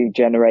just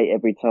regenerate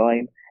every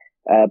time.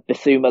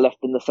 Bissouma left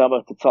in the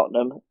summer to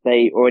Tottenham.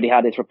 They already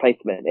had his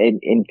replacement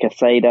in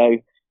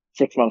Caicedo.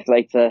 6 months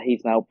later,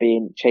 he's now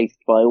being chased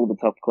by all the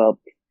top clubs.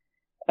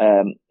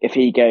 If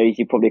he goes,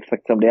 you probably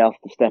expect somebody else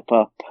to step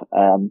up.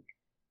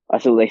 I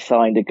saw they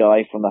signed a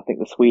guy from, I think,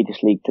 the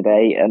Swedish league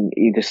today, and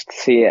you just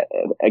see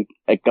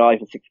a guy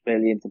for 6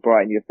 million to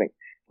Brighton. You think,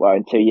 well,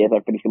 in 2 years,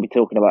 everybody's going to be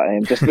talking about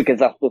him just because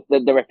that's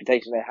the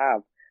reputation they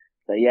have.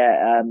 So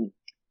yeah,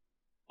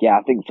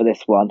 I think for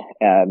this one,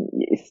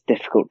 it's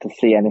difficult to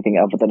see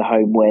anything other than a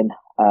home win.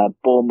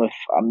 Bournemouth,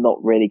 I'm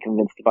not really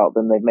convinced about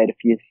them. They've made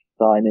a few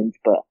signings,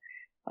 but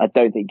I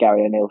don't think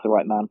Gary O'Neill's the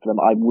right man for them.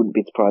 I wouldn't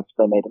be surprised if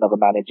they made another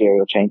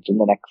managerial change in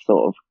the next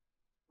sort of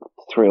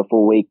 3 or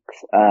 4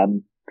 weeks.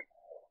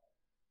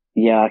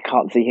 I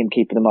can't see him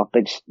keeping them up.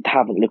 They just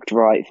haven't looked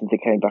right since they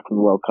came back from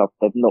the World Cup.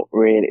 They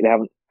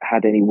haven't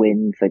had any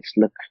wins. They just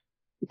look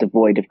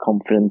devoid of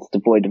confidence,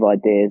 devoid of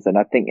ideas. And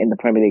I think in the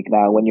Premier League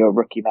now, when you're a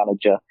rookie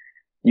manager,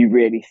 you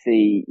really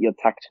see your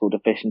tactical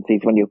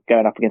deficiencies when you're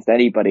going up against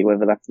anybody,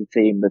 whether that's a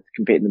team that's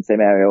competing in the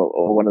same area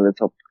or one of the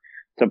top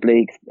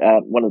leagues,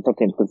 one of the top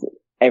teams, because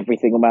every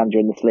single manager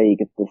in this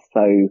league is just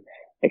so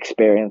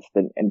experienced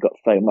and got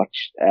so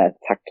much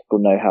tactical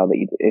know-how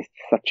that it's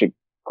such a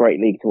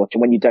great league to watch.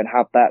 And when you don't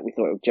have that, we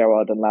saw it with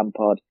Gerrard and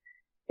Lampard,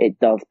 it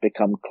does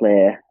become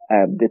clear.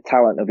 The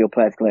talent of your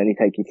players can only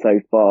take you so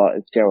far,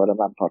 as Gerrard and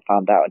Lampard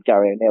found out, and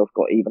Gary O'Neill's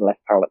got even less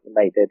talent than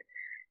they did.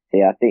 So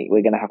yeah, I think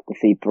we're going to have to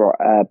see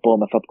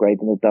Bournemouth upgrade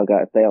in the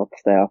dugout if they are to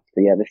stay up. So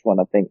yeah, this one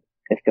I think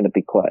it's going to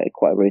be quite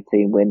a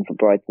routine win for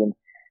Brighton.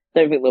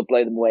 Don't think they'll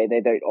blow them away.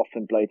 They don't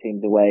often blow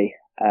teams away.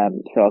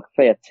 So I'll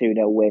say a 2-0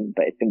 win,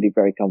 but it's going to be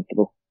very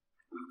comfortable.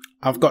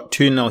 I've got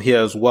 2-0 here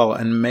as well,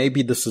 and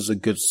maybe this is a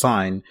good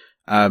sign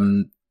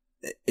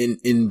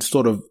in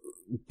sort of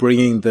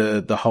bringing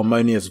the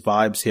harmonious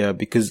vibes here,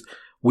 because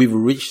we've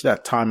reached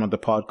that time of the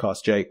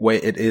podcast, Jake, where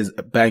it is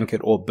bank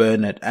it or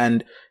burn it.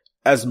 And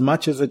as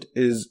much as it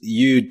is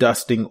you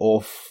dusting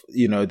off,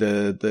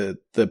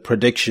 the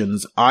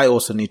predictions, I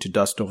also need to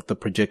dust off the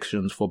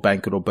predictions for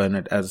bank it or burn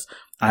it, as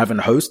I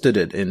haven't hosted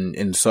it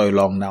in so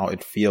long now,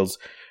 it feels.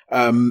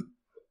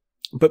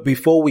 But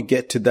before we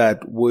get to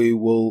that, we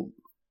will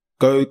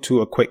go to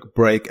a quick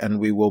break and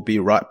we will be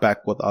right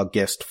back with our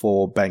guest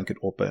for bank it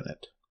or burn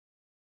it.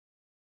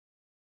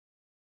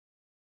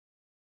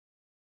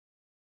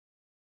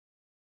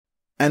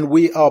 And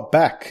we are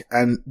back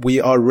and we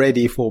are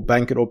ready for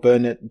Bank It or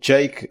Burn It.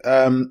 Jake,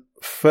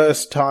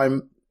 first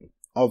time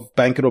of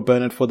Bank It or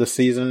Burn It for the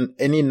season.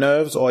 Any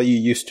nerves, or are you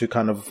used to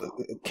kind of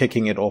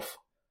kicking it off?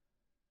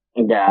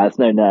 Yeah, there's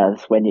no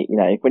nerves when you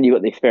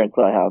got the experience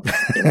I have.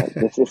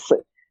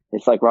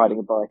 It's like riding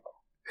a bike.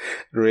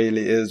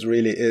 Really is.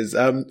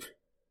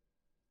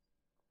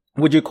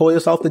 Would you call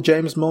yourself the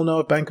James Milner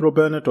of Bank It or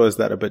Burn It, or is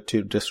that a bit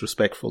too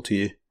disrespectful to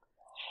you?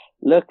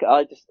 Look,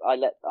 I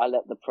let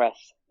the press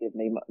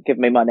give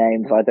me my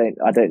names. I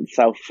don't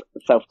self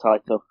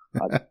title.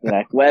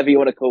 Whatever you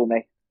want to call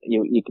me,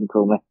 you can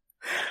call me.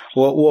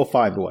 We'll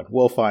find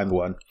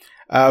one.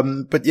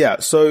 But yeah,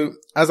 so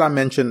as I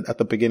mentioned at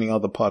the beginning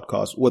of the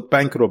podcast, with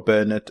Bank It or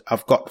Burn It,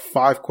 I've got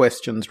 5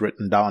 questions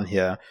written down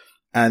here,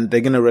 and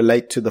they're going to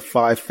relate to the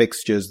 5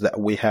 fixtures that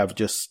we have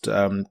just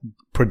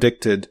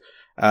predicted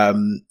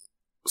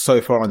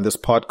so far on this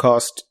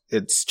podcast.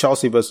 It's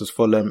Chelsea versus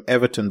Fulham,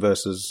 Everton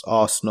versus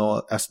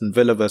Arsenal, Aston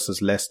Villa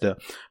versus Leicester,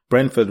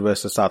 Brentford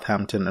versus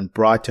Southampton, and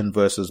Brighton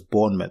versus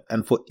Bournemouth.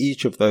 And for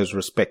each of those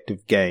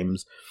respective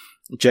games,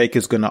 Jake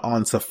is going to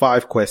answer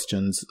 5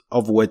 questions,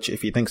 of which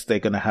if he thinks they're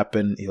going to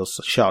happen, he'll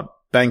shout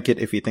bank it.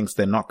 If he thinks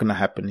they're not going to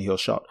happen, he'll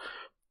shout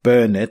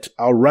burn it.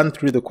 I'll run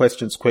through the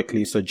questions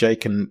quickly so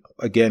Jake can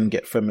again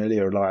get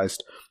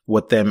familiarized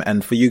with them.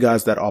 And for you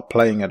guys that are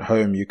playing at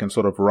home, you can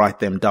sort of write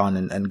them down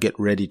and get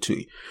ready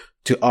to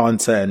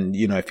answer. And,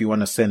 if you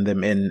want to send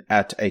them in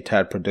at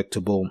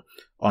 @tadpredictable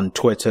on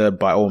Twitter,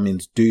 by all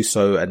means do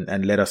so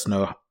and let us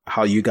know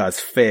how you guys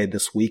fared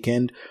this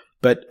weekend.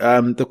 But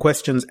the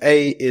questions: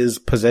 A is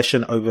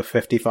possession over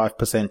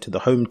 55% to the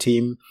home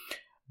team.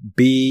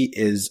 B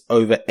is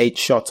over 8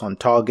 shots on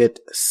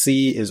target.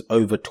 C is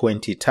over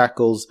 20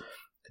 tackles.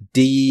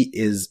 D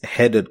is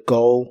headed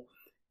goal.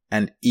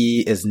 And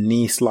E is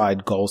knee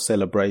slide goal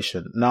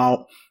celebration.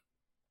 Now,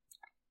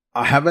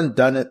 I haven't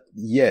done it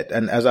yet.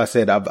 And as I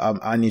said,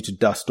 I need to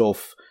dust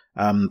off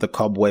the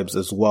cobwebs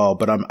as well.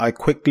 But I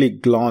quickly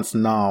glance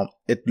now.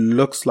 It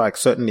looks like,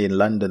 certainly in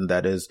London,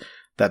 that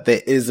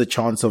there is a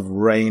chance of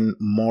rain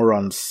more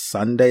on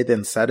Sunday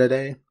than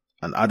Saturday.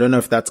 And I don't know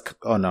if that's,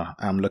 oh no,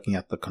 I'm looking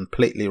at the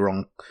completely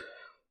wrong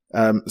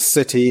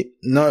city.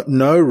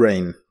 No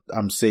rain.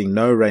 I'm seeing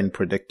no rain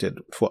predicted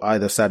for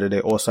either Saturday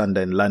or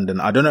Sunday in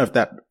London. I don't know if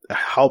that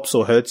helps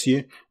or hurts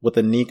you with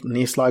the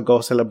knee slide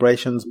goal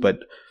celebrations, but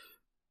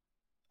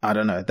I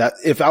don't know. That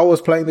if I was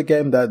playing the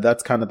game,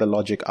 that's kind of the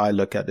logic I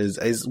look at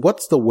is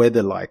what's the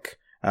weather like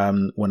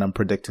when I'm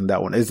predicting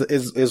that one?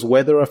 Is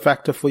weather a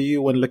factor for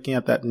you when looking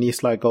at that knee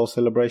slide goal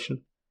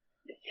celebration?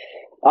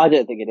 I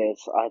don't think it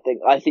is.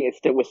 I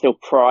think we're still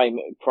prime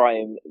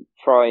time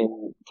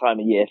of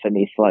year for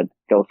knee slide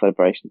goal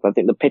celebrations. I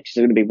think the pitches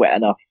are going to be wet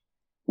enough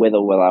with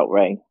or without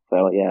rain.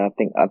 So yeah, I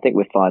think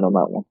we're fine on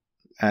that one.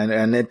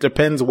 And it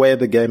depends where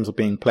the games are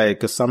being played,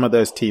 because some of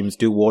those teams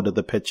do water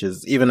the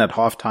pitches even at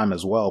halftime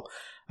as well.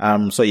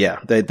 So yeah,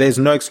 there's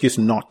no excuse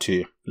not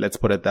to, let's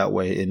put it that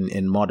way,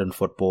 in modern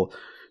football,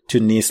 to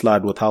knee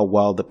slide with how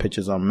well the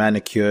pitches are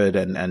manicured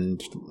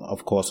and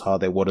of course how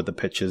they water the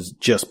pitches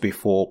just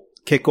before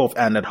kickoff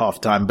and at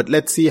halftime. But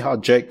let's see how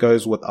Jake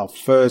goes with our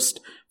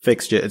first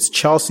fixture. It's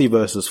Chelsea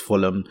versus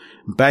Fulham.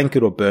 Bank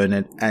it or burn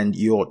it, and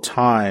your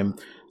time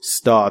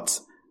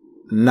starts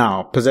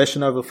now.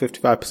 Possession over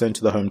 55%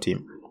 to the home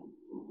team.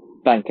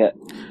 Bank it.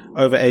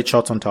 Over 8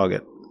 shots on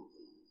target.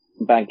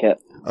 Bank it.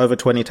 Over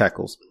 20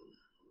 tackles.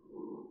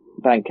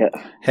 Bank it.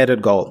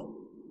 Headed goal.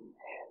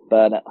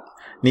 Burn it.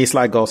 Knee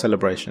slide goal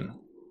celebration.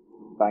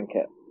 Bank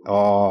it.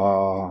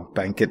 Oh,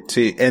 bank it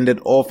to end it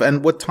off,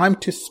 and with time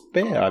to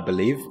spare, I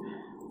believe.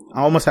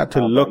 I almost had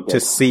to look to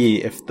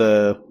see if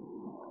the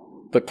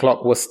the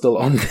clock was still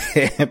on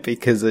there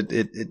because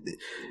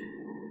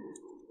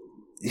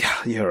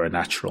yeah, you're a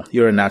natural.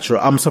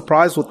 I'm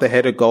surprised with the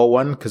header goal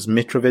one because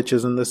Mitrovic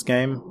is in this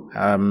game.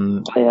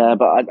 Yeah,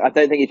 but I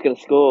don't think he's going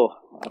to score.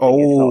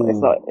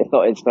 It's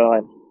not his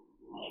time.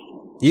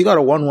 You got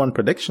a 1-1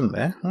 prediction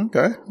there.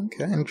 Okay,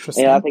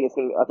 interesting. Yeah, I think it's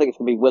going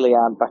to be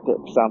Willian back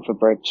at Stamford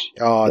Bridge.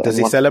 Oh, does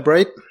he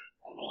celebrate?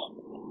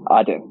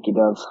 I don't think he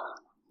does.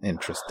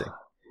 Interesting.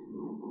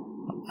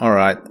 All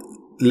right,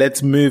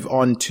 let's move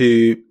on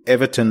to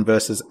Everton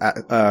versus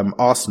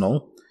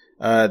Arsenal.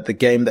 The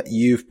game that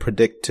you've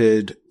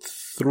predicted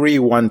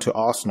 3-1 to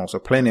Arsenal, so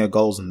plenty of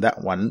goals in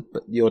that one.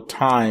 But your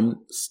time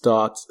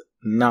starts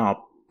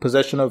now.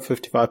 Possession over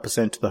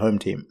 55% to the home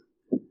team.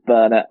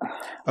 Burn it.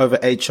 Over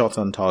 8 shots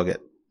on target.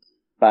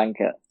 Bank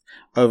it.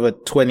 Over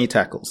 20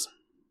 tackles.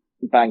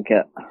 Bank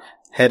it.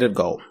 Headed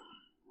goal.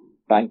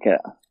 Bank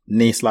it.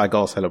 Knee-slide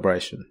goal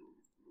celebration.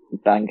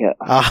 Bank it.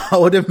 I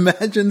would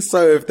imagine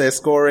so if they're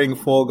scoring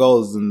 4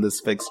 goals in this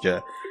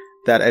fixture,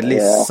 that at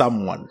least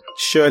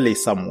surely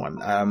someone.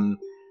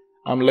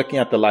 I'm looking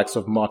at the likes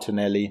of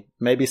Martinelli,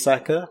 maybe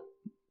Saka.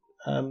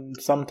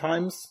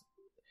 Sometimes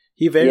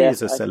he varies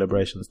his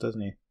celebrations,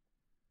 doesn't he?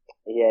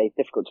 Yeah, he's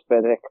difficult to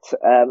predict.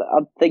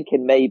 I'm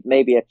thinking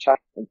maybe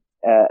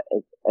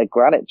a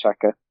Granit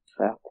Xhaka.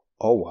 Yeah.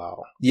 Oh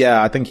wow!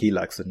 Yeah, I think he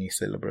likes a knee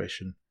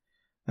celebration.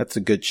 That's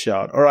a good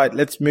shout. All right,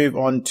 let's move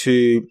on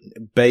to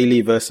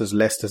Bailey versus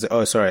Leicester.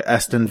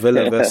 Aston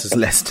Villa versus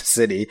Leicester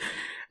City.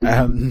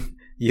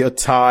 Your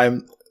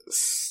time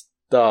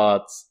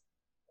starts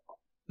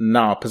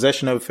now.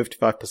 Possession over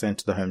 55%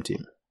 to the home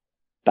team.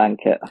 Bank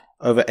it.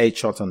 Over 8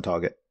 shots on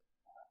target.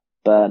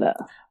 Burn it.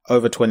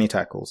 Over 20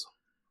 tackles.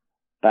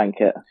 Bank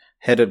it.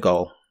 Headed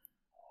goal.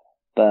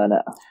 Burn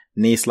it.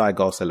 Knee slide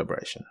goal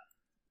celebration.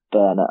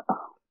 Burn it.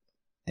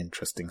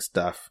 Interesting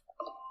stuff.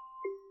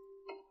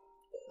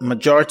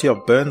 Majority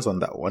of burns on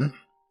that one.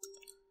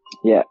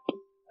 Yeah.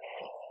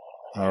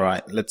 All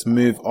right, let's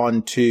move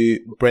on to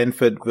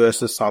Brentford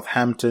versus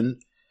Southampton.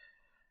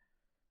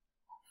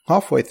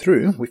 Halfway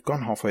through. We've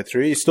gone halfway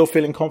through. You still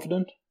feeling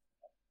confident?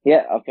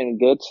 Yeah, I'm feeling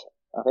good.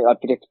 I think I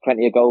predicted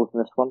plenty of goals in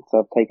this one, so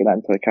I've taken that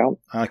into account.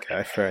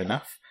 Okay, fair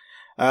enough.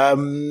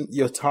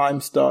 Your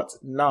time starts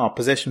now.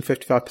 Possession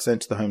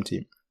 55% to the home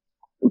team.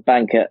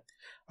 Bank it.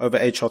 Over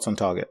 8 shots on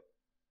target.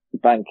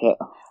 Bank it.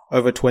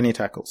 Over 20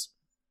 tackles.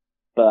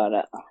 Burn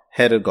it.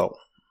 Headed goal.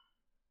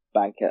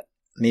 Bank it.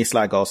 Knee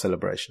slide goal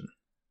celebration.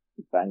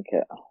 Bank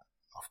it.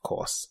 Of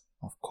course.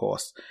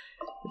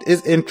 It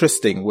is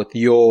interesting with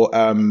your,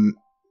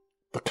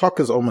 the clock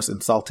is almost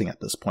insulting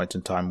at this point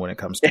in time when it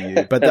comes to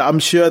you, but I'm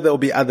sure there'll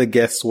be other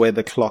guests where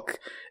the clock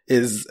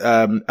is,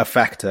 a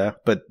factor,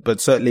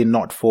 but certainly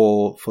not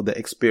for the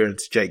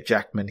experienced Jake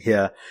Jackman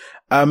here.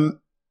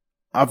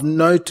 I've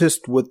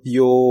noticed with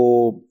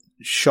your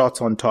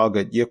shots on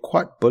target, you're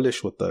quite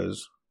bullish with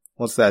those.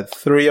 What's that?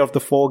 3 of the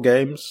 4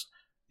 games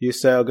you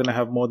say are going to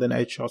have more than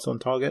 8 shots on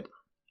target?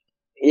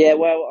 Yeah,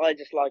 well, I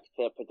just like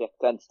to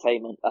predict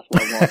entertainment. That's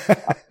what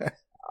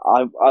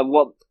I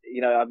want.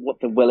 I want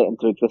to will it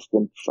into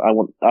existence. I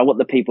want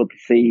the people to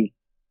see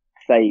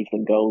saves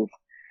and goals.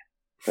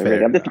 So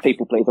really, I'm just a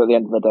people pleaser at the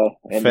end of the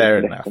day. Fair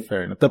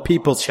enough. The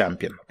people's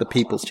champion.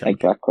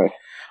 Exactly.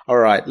 All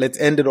right, let's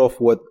end it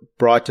off with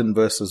Brighton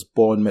versus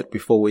Bournemouth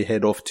before we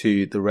head off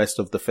to the rest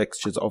of the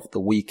fixtures of the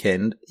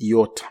weekend.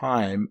 Your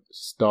time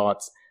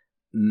starts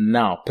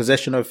now.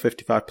 Possession over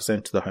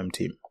 55% to the home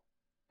team.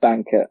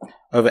 Bank it.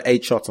 Over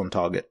 8 shots on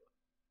target.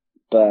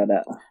 Burn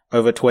it.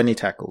 Over 20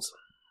 tackles.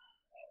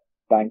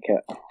 Bank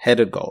it.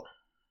 Headed goal.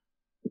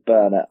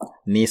 Burn it.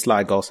 Knee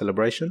slide goal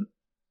celebration.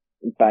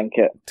 Bank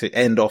it. To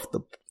end off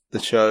the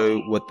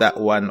show with that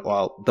one,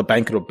 well, the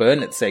bank it or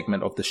burn it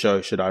segment of the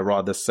show, should I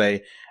rather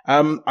say.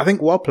 I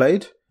think well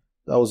played.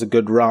 That was a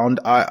good round.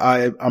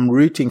 I'm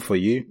rooting for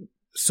you,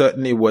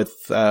 certainly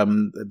with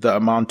the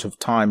amount of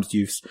times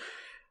you've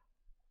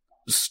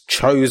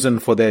chosen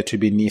for there to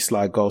be knee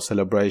slide goal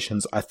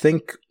celebrations. I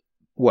think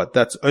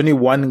that's only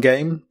one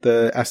game,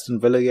 the Aston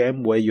Villa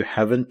game, where you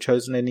haven't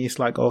chosen a knee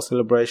slide goal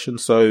celebration.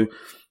 So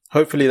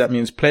hopefully that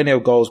means plenty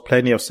of goals,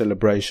 plenty of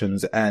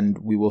celebrations, and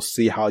we will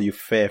see how you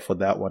fare for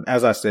that one.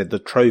 As I said, the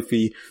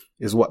trophy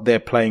is what they're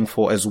playing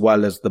for, as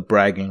well as the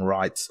bragging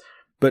rights.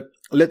 But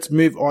let's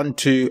move on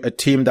to a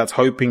team that's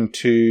hoping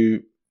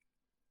to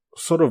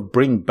sort of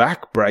bring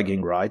back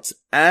bragging rights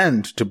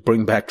and to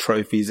bring back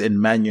trophies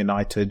in Man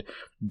United.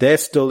 They're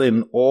still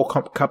in all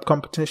cup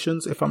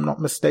competitions, if I'm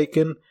not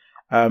mistaken.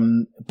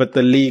 But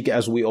the league,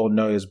 as we all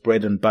know, is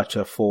bread and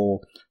butter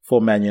for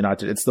Man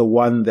United. It's the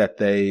one that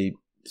they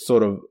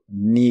sort of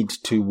need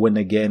to win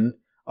again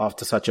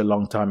after such a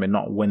long time and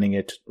not winning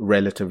it,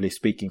 relatively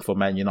speaking, for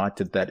Man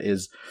United, that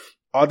is.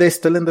 Are they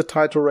still in the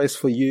title race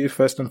for you,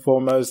 first and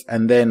foremost?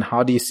 And then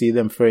how do you see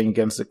them faring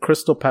against the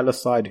Crystal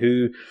Palace side,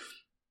 who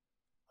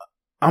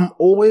I'm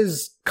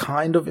always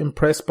kind of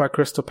impressed by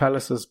Crystal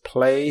Palace's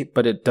play,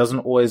 but it doesn't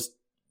always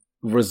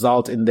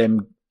result in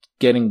them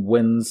getting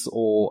wins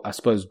or, I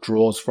suppose,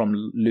 draws from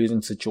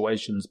losing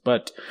situations.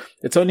 But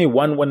it's only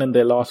one win in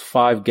their last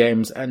 5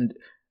 games, and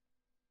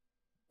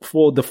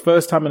for the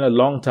first time in a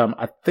long time,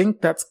 I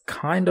think that's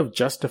kind of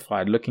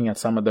justified looking at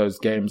some of those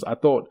games. I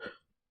thought,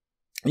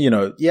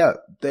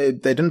 they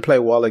didn't play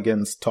well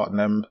against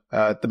Tottenham.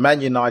 The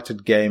Man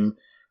United game,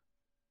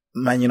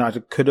 Man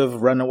United could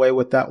have run away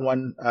with that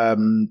one.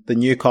 The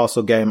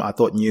Newcastle game, I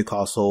thought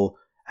Newcastle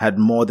had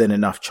more than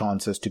enough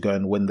chances to go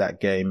and win that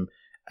game.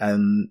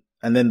 And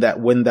then that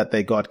win that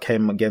they got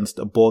came against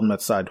a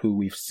Bournemouth side who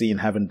we've seen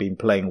haven't been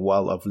playing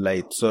well of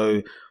late.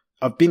 So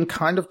I've been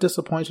kind of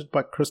disappointed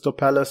by Crystal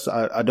Palace.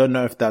 I don't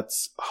know if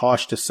that's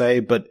harsh to say,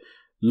 but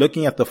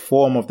looking at the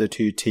form of the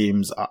two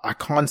teams, I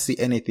can't see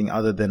anything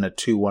other than a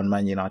 2-1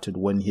 Man United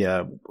win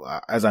here.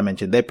 As I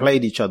mentioned, they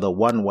played each other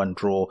 1-1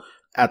 draw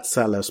at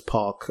Selhurst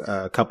Park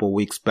a couple of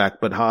weeks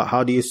back. But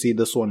how do you see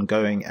this one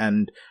going?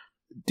 And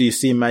do you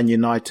see Man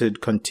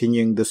United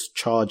continuing this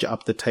charge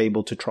up the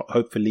table to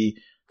hopefully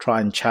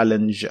try and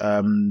challenge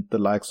the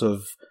likes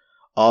of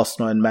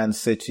Arsenal and Man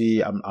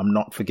City? I'm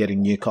not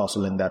forgetting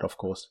Newcastle in that, of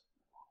course.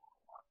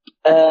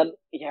 I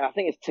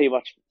think it's too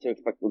much to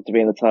expect them to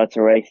be in the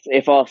title race.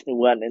 If Arsenal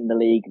weren't in the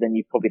league, then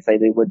you'd probably say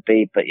they would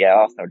be. But yeah,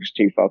 Arsenal are just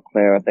too far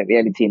clear. I think the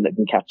only team that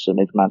can catch them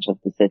is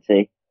Manchester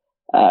City.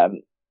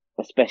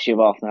 Especially if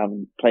Arsenal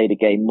haven't played a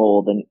game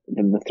more than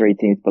the three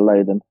teams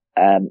below them.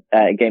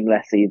 A game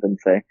less even.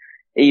 So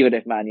even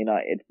if Man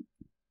United,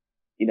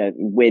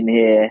 win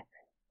here,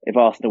 if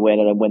Arsenal win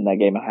and then win their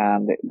game at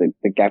hand,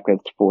 the gap goes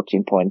to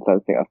 14 points. I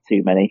think that's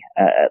too many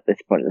at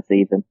this point of the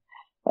season.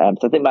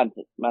 So I think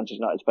Manchester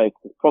United's focus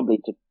is probably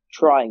to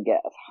try and get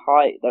as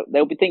high.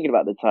 They'll be thinking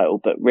about the title,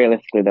 but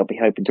realistically, they'll be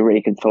hoping to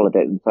really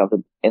consolidate themselves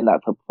in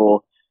that top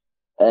four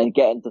and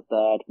get into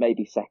third,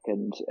 maybe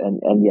second,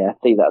 and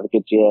see that as a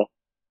good year.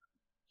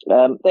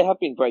 They have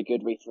been very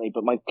good recently,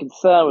 but my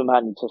concern with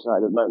Manchester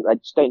United at the moment, I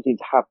just don't seem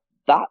to have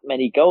that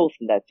many goals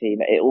from their team.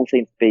 It all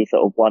seems to be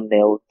sort of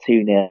 1-0,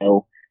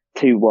 2-0,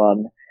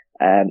 2-1.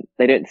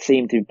 They don't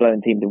seem to be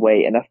blowing teams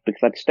away enough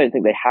because I just don't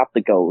think they have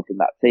the goals in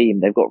that team.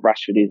 They've got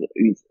Rashford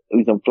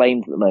who's on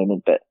flames at the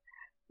moment, but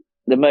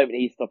the moment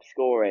he stops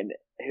scoring,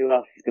 who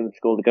else is going to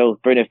score the goals?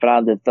 Bruno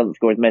Fernandes doesn't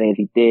score as many as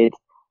he did.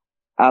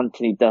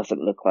 Anthony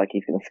doesn't look like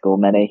he's going to score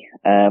many.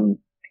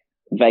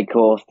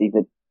 Weghorst,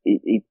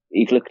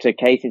 he's looked to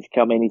cases to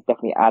come in. He's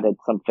definitely added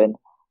something,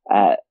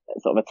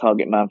 sort of a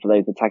target man for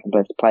those attacking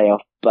players to play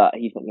off, but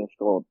he's not going to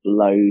score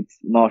loads.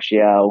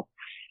 Martial,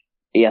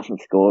 he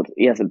hasn't scored.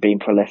 He hasn't been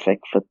prolific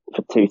for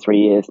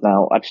 2-3 years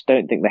now. I just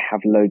don't think they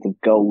have loads of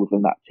goals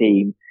in that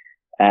team.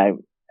 And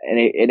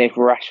if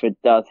Rashford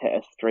does hit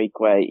a streak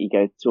where he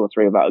goes 2 or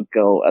 3 without a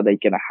goal, are they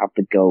going to have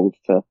the goals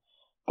to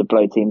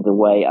blow teams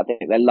away? I think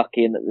they're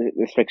lucky in that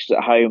this fixtures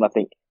at home. I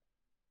think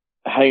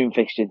home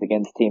fixtures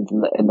against teams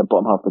in the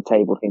bottom half of the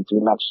table seem to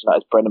be Manchester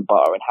United's bread and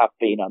butter and have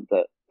been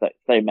under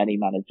so many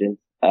managers.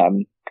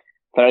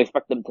 So I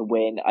expect them to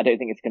win. I don't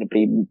think it's going to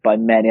be by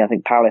many. I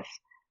think Palace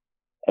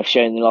have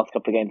shown in the last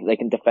couple of games that they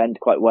can defend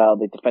quite well.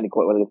 They defended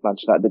quite well against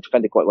Manchester United. They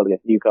defended quite well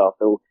against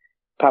Newcastle.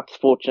 Perhaps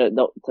fortunate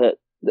to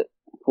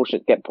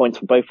get points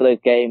from both of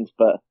those games,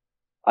 but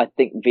I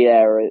think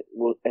Vieira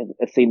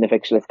has seen the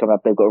fixture list coming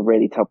up. They've got a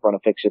really tough run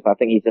of fixtures. I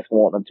think he just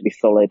wants them to be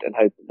solid and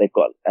hope that they've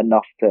got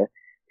enough to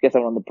get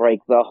someone on the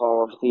break.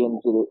 Zaha obviously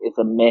is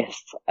a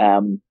miss.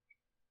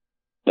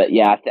 But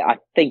yeah, I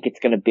think it's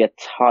going to be a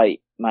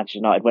tight Manchester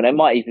United win. It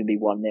might even be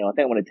 1-0. I think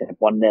I want to take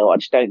 1-0. I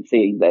just don't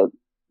see there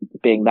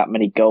being that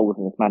many goals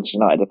in this Manchester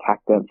United attack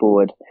going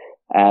forward.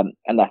 And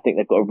I think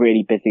they've got a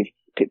really busy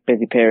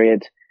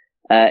period.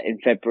 In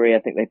February, I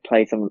think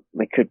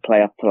they could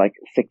play up to like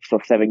 6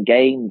 or 7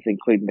 games,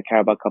 including the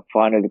Carabao Cup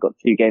final. They've got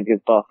 2 games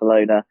against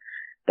Barcelona.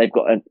 They've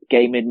got a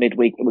game in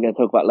midweek that we're going to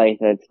talk about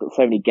later. It's got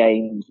so many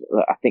games.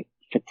 I think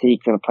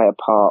fatigue's going to play a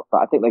part,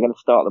 but I think they're going to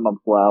start the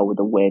month well with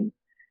a win.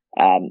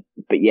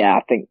 But yeah,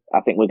 I think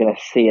we're going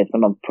to see as the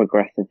month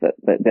progresses that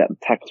the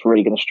attack's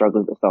really going to struggle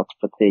at the start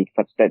of fatigue.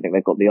 I just don't think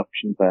they've got the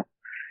options there.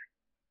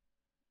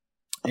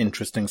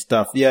 Interesting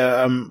stuff.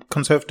 Yeah,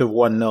 conservative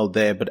 1-0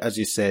 there, but as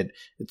you said,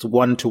 it's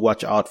one to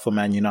watch out for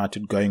Man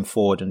United going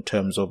forward in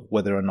terms of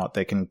whether or not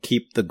they can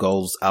keep the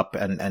goals up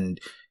and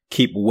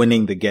keep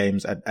winning the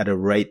games at a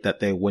rate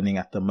that they're winning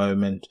at the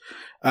moment.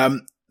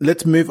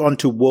 Let's move on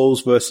to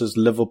Wolves versus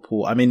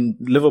Liverpool. I mean,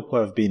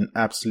 Liverpool have been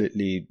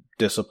absolutely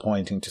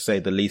disappointing to say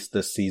the least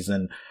this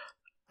season.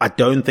 I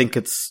don't think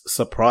it's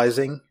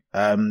surprising.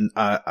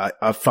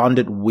 I found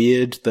it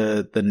weird,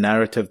 the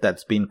narrative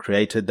that's been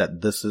created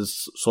that this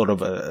is sort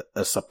of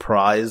a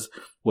surprise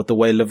with the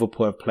way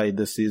Liverpool have played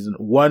this season.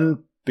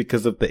 1,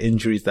 because of the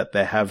injuries that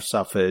they have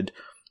suffered,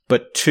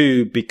 but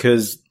 2,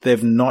 because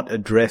they've not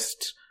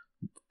addressed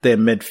their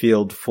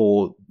midfield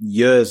for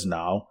years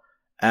now.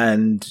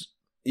 And,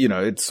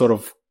 it's sort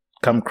of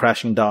come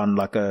crashing down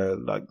like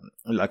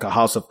a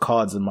house of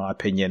cards, in my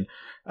opinion.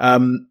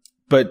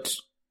 But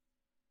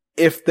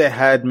if they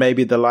had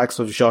maybe the likes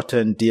of Jota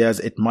and Diaz,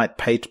 it might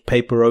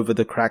paper over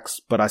the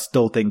cracks, but I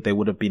still think they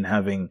would have been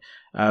having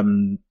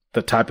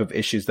the type of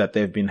issues that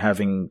they've been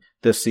having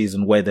this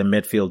season, where their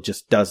midfield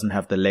just doesn't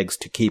have the legs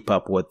to keep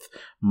up with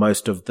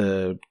most of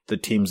the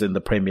teams in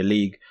the Premier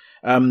League.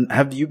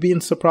 Have you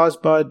been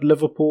surprised by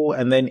Liverpool?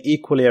 And then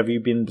equally, have you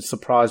been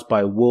surprised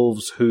by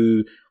Wolves,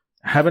 who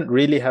haven't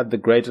really had the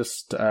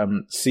greatest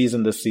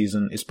season this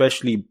season,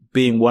 especially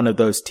being one of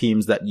those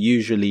teams that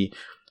usually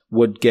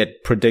would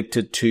get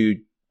predicted to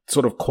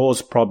sort of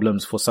cause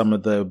problems for some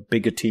of the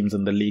bigger teams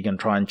in the league and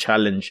try and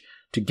challenge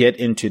to get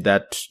into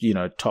that,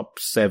 top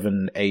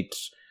 7, 8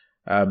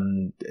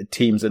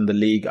 teams in the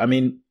league. I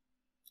mean,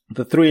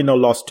 the 3-0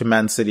 loss to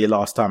Man City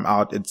last time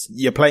out,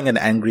 you're playing an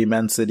angry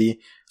Man City,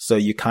 so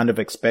you kind of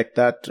expect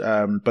that.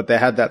 But they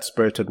had that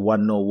spirited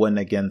 1-0 win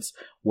against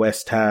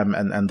West Ham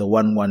and the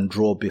 1-1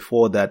 draw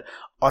before that.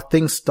 Are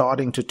things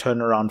starting to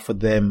turn around for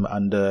them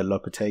under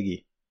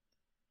Lopetegui?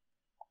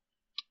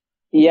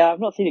 Yeah, I've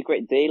not seen a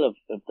great deal of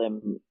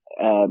them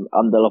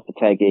under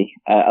Lopetegui,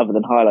 other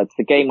than highlights.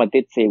 The game I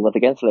did see was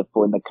against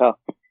Liverpool in the Cup.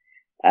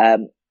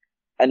 And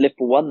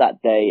Liverpool won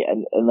that day,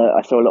 and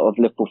I saw a lot of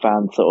Liverpool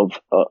fans sort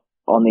of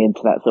on the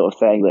internet sort of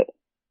saying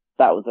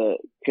that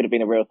could have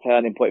been a real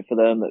turning point for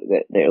them,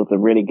 that it was a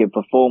really good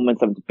performance,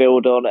 something to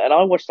build on. And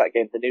I watched that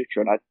game for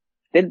neutral, and I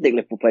didn't think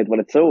Liverpool played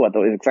well at all. I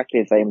thought it was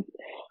exactly the same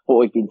what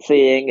we've been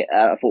seeing.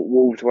 I thought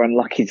Wolves were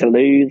unlucky to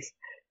lose.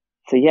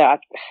 So yeah,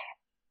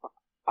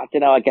 I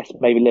don't know, I guess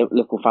maybe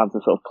Liverpool fans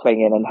are sort of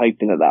clinging and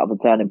hoping that was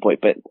a turning point,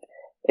 but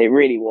it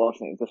really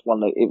wasn't. It was just one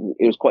that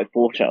it was quite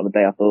fortunate on the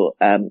day, I thought.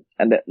 And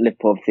that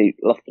Liverpool obviously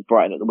lost to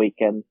Brighton at the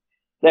weekend.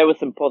 There were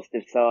some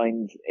positive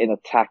signs in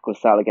attack with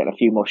Salah getting a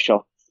few more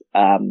shots,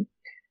 and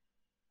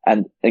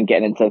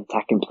getting into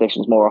attacking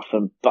positions more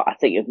often. But I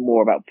think it was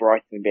more about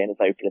Brighton being as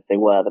open as they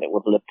were than it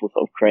was Liverpool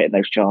sort of creating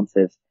those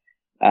chances.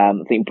 I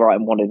think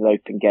Brighton wanted an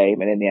open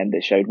game, and in the end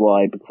it showed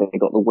why, because they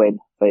got the win.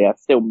 So yeah,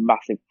 still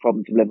massive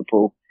problems with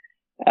Liverpool.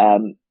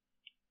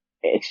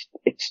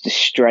 It's just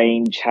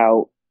strange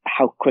how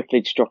quickly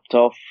it's dropped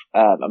off.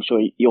 I'm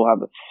sure you'll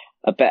have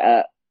a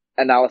better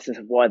analysis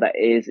of why that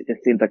is. It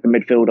just seems like the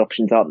midfield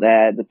options aren't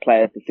there. The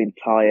players just seem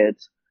tired.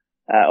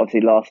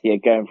 Obviously last year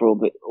going for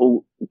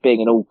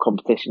being in all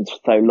competitions for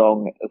so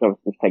long, it's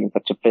obviously taking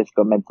such a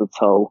physical and mental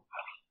toll,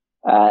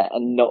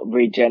 and not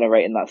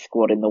regenerating that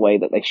squad in the way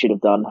that they should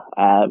have done,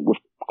 with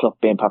Klopp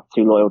being perhaps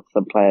too loyal to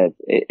some players,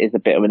 it is a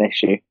bit of an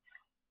issue.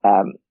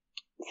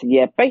 So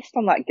yeah, based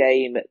on that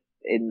game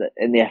in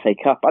the FA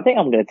Cup, I think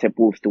I'm going to tip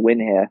Wolves to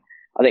win here.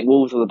 I think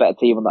Wolves were the better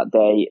team on that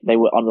day. They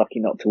were unlucky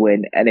not to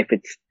win. And if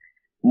it's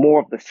more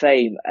of the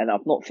same, and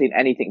I've not seen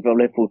anything from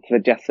Liverpool to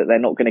suggest that they're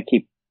not going to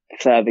keep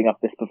serving up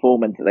this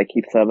performance that they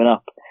keep serving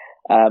up,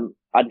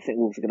 I just think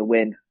Wolves are going to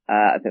win.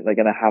 I think they're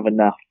going to have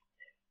enough.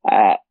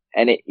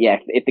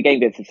 If the game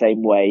goes the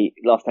same way,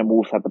 last time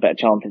Wolves had the better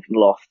chances and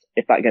lost.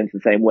 If that goes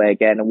the same way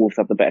again and Wolves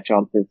have the better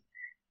chances,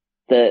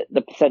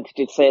 the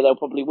percentages say they'll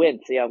probably win.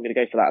 So yeah, I'm going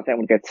to go for that. I think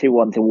I'm going to go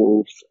 2-1 to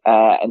Wolves.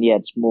 And yeah,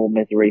 just more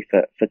misery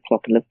for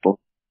Klopp and Liverpool.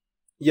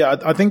 Yeah,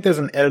 I think there's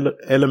an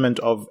element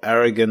of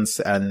arrogance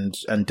and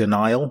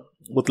denial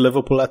with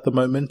Liverpool at the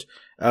moment.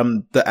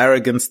 The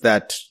arrogance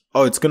that,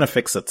 it's going to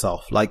fix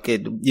itself. Like we're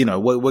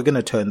going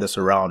to turn this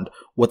around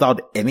without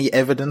any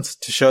evidence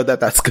to show that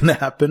that's going to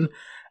happen.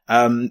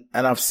 And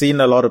I've seen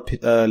a lot of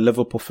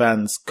Liverpool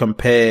fans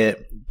compare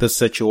the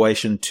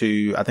situation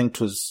to, I think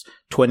it was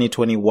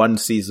 2021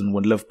 season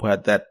when Liverpool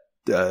had that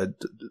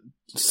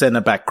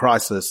centre back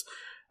crisis,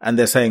 and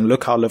they're saying,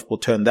 look how Liverpool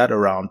turned that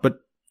around. But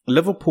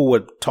Liverpool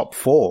were top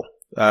 4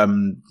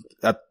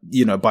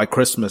 by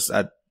Christmas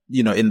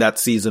in that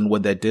season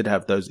when they did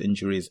have those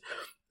injuries.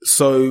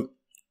 So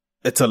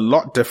it's a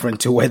lot different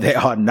to where they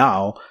are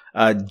now,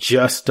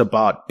 just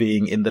about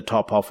being in the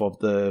top half of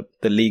the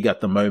league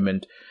at the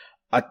moment.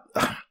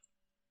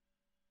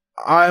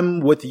 I'm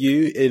with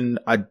you in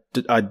I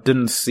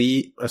didn't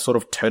see a sort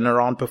of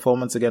turnaround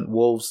performance against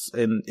Wolves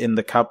in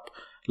the Cup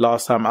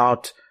last time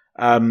out.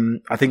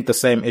 I think the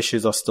same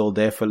issues are still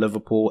there for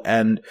Liverpool,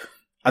 and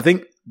I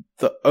think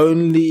the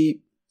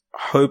only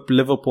hope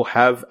Liverpool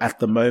have at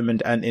the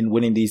moment and in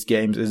winning these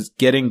games is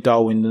getting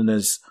Darwin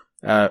Núñez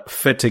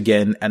fit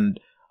again and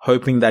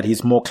hoping that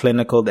he's more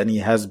clinical than he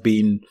has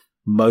been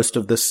most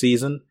of this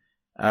season.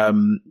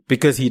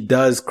 Because he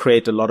does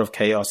create a lot of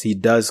chaos. He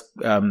does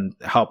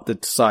help the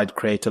side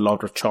create a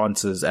lot of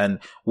chances, and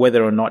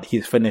whether or not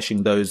he's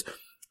finishing those,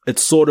 it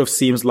sort of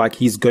seems like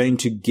he's going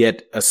to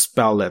get a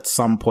spell at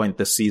some point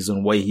this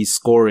season where he's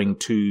scoring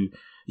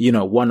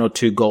 1 or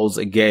 2 goals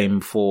a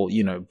game for,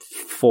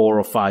 4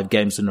 or 5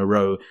 games in a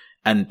row.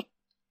 And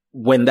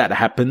when that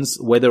happens,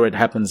 whether it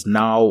happens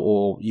now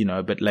or,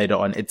 a bit later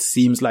on, it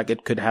seems like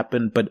it could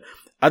happen. But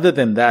other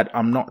than that,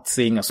 I'm not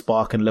seeing a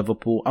spark in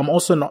Liverpool. I'm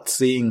also not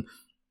seeing,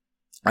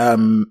 I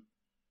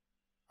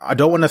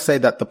don't want to say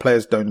that the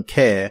players don't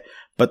care,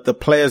 but the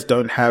players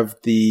don't have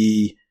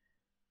the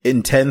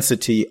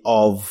intensity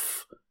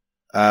of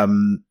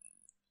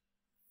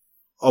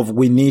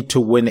we need to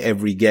win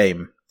every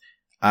game.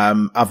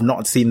 I've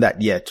not seen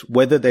that yet.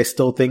 Whether they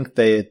still think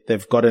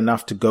they've got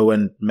enough to go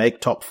and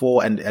make top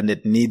 4 and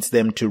it needs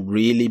them to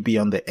really be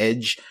on the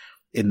edge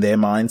in their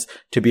minds,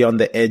 to be on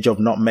the edge of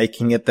not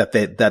making it,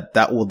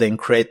 that will then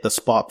create the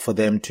spark for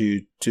them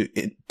to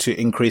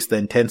increase the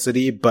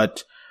intensity.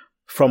 But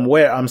from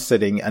where I'm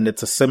sitting, and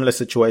it's a similar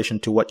situation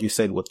to what you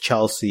said with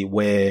Chelsea,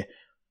 where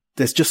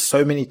there's just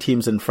so many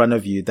teams in front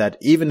of you that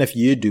even if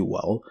you do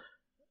well,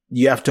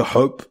 you have to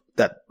hope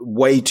that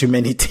way too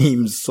many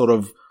teams sort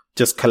of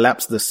just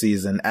collapse this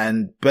season.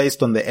 And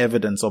based on the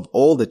evidence of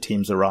all the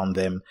teams around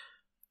them,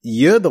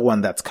 you're the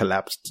one that's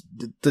collapsed.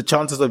 The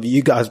chances of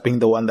you guys being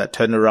the one that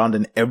turn around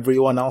and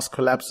everyone else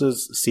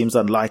collapses seems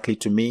unlikely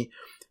to me.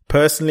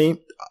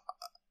 Personally,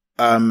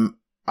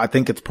 I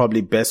think it's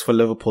probably best for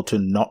Liverpool to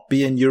not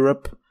be in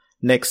Europe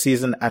next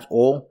season at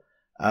all,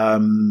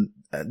 to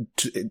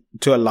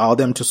allow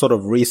them to sort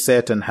of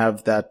reset and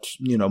have that,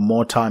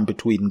 more time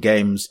between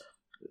games,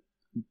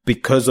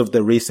 because of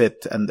the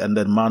reset and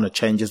the amount of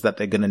changes that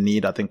they're going to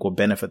need. I think will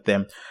benefit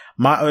them.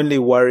 My only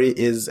worry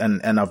is,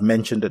 and I've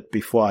mentioned it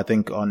before, I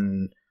think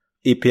on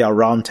EPL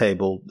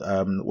Roundtable,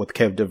 with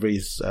Kev De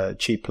Vries,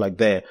 cheap plug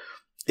there,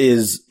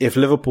 is if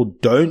Liverpool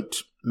don't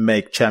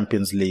make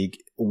Champions League,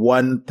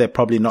 one, they're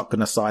probably not going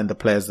to sign the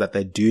players that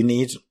they do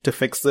need to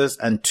fix this.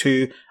 And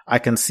two, I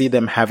can see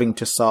them having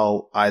to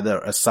sell either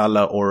a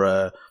Salah or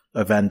a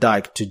Van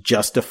Dijk to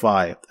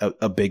justify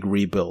a big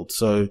rebuild.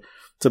 So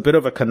it's a bit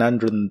of a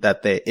conundrum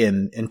that they're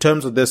in. In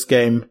terms of this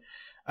game,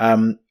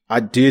 I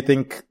do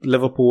think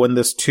Liverpool win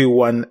this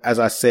 2-1. As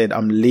I said,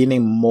 I'm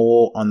leaning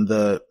more on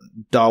the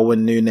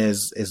Darwin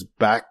Núñez is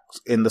back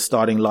in the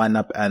starting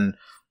lineup and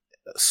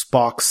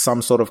sparks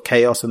some sort of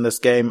chaos in this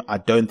game. I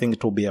don't think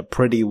it will be a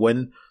pretty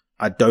win.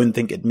 I don't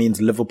think it means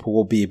Liverpool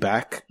will be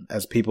back,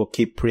 as people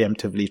keep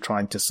preemptively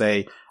trying to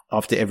say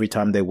after every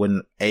time they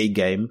win a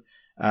game,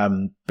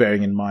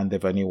 bearing in mind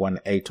they've only won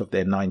 8 of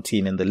their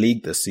 19 in the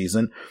league this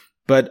season.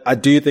 But I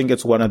do think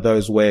it's one of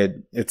those where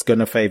it's going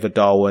to favor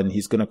Darwin.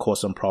 He's going to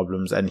cause some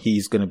problems and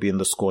he's going to be in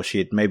the score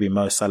sheet. Maybe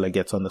Mo Salah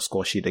gets on the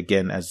score sheet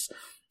again, as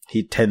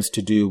he tends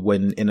to do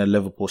when in a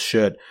Liverpool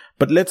shirt.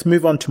 But let's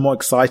move on to more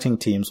exciting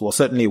teams. Well,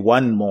 certainly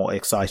one more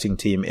exciting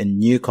team in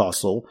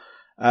Newcastle.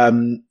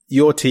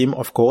 Your team,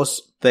 of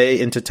course,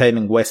 they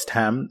entertaining West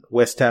Ham,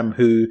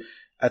 who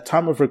at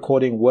time of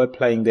recording were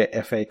playing their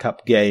FA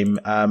Cup game.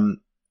 I'm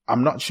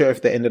not sure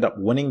if they ended up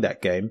winning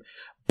that game,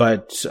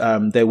 but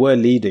they were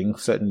leading.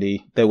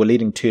 Certainly they were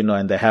leading 2-0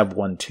 and they have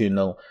won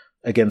 2-0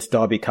 against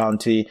Derby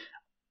County.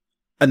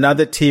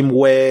 Another team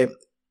where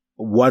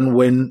one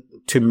win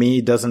to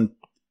me doesn't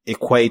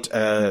equate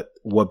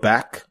we're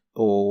back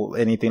or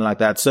anything like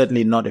that.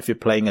 Certainly not if you're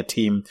playing a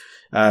team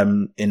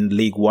in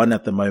League One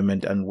at the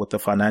moment and with the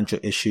financial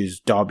issues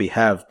Derby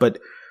have. But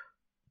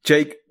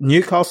Jake,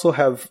 Newcastle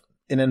have,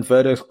 in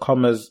inverted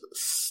commas,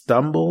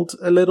 stumbled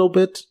a little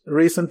bit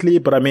recently.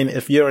 But I mean,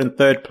 if you're in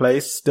third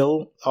place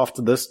still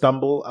after this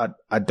stumble,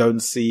 I don't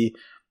see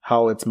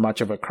how it's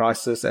much of a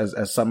crisis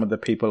as some of the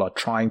people are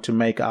trying to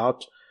make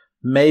out.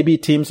 Maybe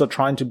teams are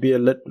trying to be a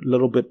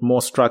little bit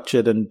more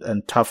structured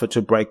and tougher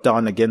to break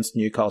down against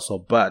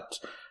Newcastle. But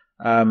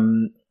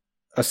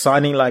a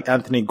signing like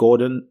Anthony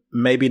Gordon,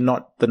 maybe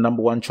not the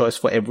number one choice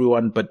for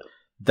everyone, but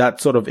that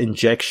sort of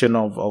injection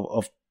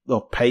of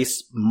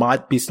pace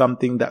might be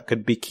something that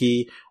could be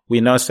key.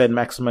 We know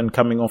Saint-Maximin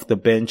coming off the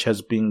bench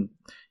has been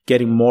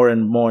getting more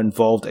and more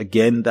involved.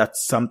 Again,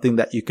 that's something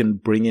that you can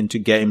bring into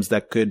games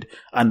that could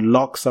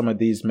unlock some of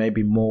these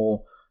maybe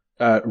more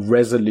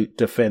resolute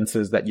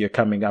defenses that you're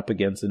coming up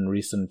against in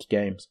recent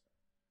games.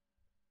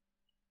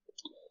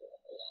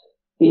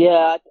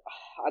 Yeah,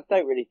 I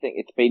don't really think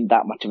it's been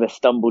that much of a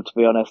stumble, to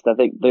be honest. I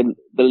think the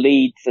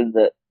Leeds and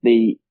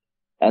the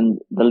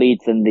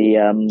Leeds and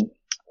the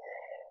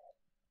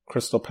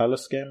Crystal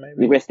Palace game,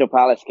 maybe? The Crystal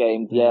Palace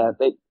games, yeah.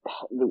 They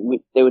were,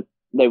 it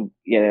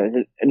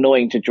was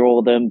annoying to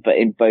draw them, but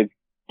in both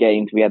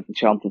games we had the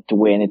chances to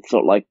win. It's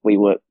sort of like we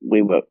were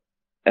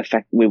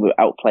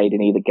outplayed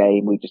in either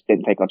game. We just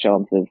didn't take our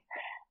chances.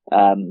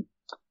 And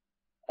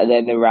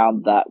then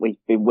around that, we've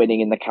been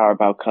winning in the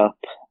Carabao Cup.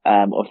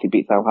 Obviously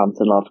beat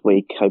Southampton last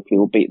week. Hopefully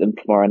we'll beat them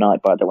tomorrow night,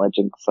 but I don't want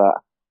to jinx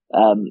that.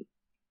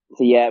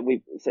 So yeah,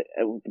 we've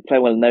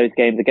playing well in those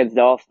games against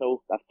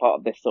Arsenal. That's part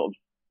of this sort of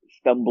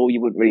stumble.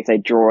 You wouldn't really say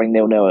drawing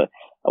 0-0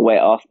 away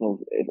at Arsenal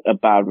is a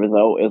bad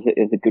result. It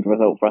is a good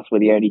result for us. We're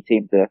the only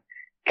team to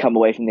come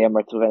away from the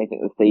Emirates with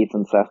anything this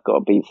season, so that's got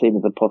to be seen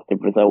as a positive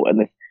result.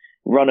 And this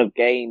run of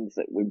games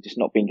that we've just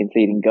not been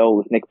conceding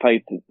goals. Nick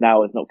Pope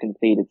now has not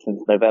conceded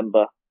since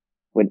November.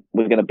 We're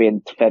going to be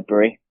into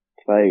February,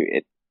 so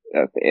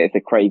it's a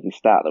crazy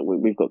stat that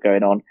we've got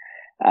going on.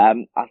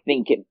 I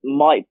think it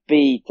might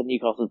be to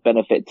Newcastle's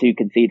benefit to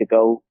concede a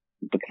goal,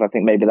 because I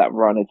think maybe that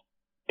run is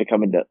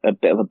becoming a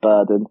bit of a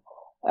burden.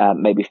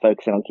 Maybe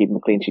focusing on keeping the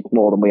clean sheets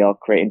more than we are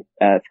creating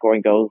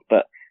scoring goals.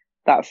 But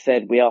that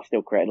said, we are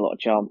still creating a lot of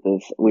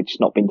chances. We've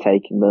just not been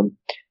taking them.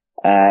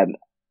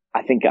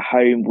 I think at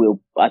home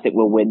we'll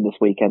win this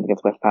weekend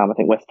against West Ham. I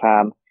think West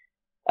Ham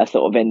are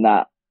sort of in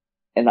that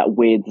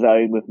weird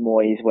zone with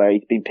Moyes where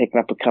he's been picking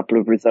up a couple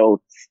of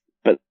results,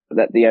 but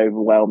that the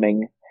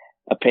overwhelming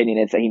opinion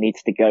is that he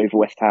needs to go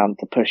for West Ham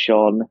to push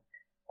on.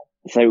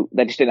 So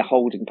they're just in a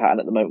holding pattern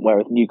at the moment,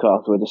 whereas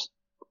Newcastle are just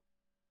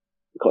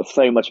got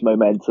so much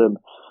momentum,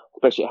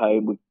 especially at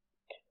home.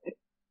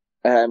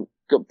 We've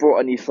got brought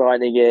a new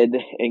signing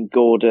in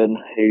Gordon,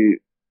 who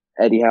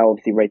Eddie Howe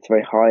obviously rates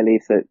very highly,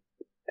 so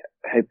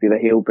hopefully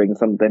that he'll bring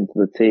something to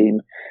the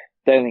team.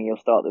 Don't think he'll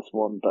start this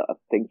one, but I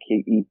think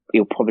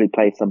he'll probably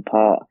play some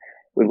part.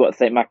 We've got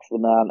St.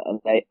 Maximin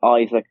and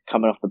Isaac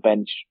coming off the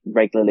bench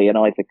regularly, and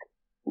Isaac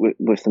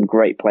with some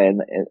great play in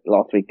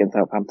last week against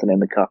Southampton in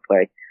the cup,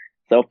 where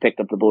they'll picked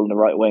up the ball in the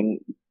right wing,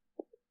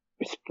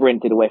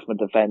 sprinted away from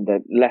a defender,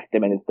 left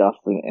him in his dust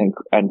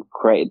and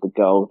created the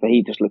goal. So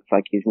he just looks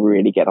like he's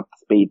really getting up to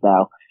speed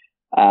now.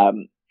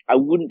 I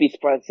wouldn't be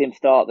surprised to see him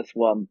start this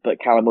one, but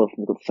Callum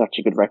Wilson's got such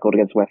a good record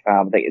against West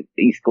Ham. I think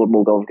he scored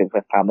more goals against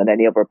West Ham than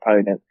any other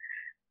opponent.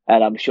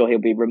 And I'm sure he'll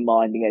be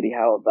reminding Eddie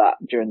Howe of that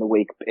during the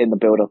week in the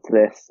build-up to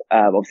this.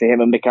 Obviously,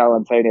 him and Mikel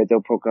Antonio do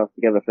a podcast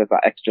together, so there's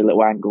that extra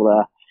little angle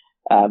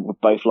there. We're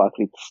both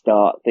likely to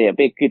start. So yeah, it'll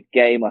be a good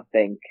game, I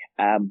think.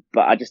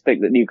 But I just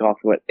think that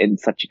Newcastle are in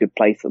such a good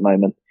place at the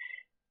moment.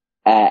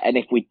 And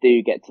if we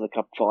do get to the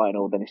cup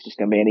final, then it's just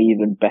going to be an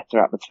even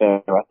better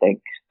atmosphere, I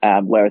think.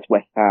 Whereas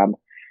West Ham,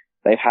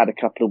 they've had a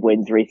couple of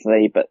wins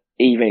recently, but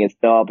even against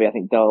Derby, I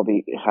think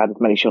Derby had as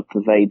many shots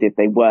as they did.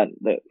 They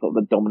weren't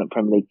the dominant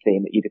Premier League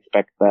team that you'd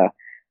expect there.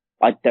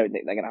 I don't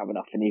think they're going to have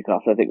enough for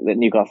Newcastle. I think that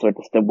Newcastle are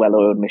just a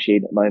well-oiled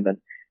machine at the moment.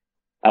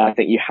 I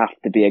think you have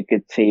to be a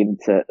good team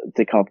to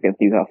come up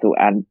against Newcastle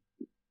and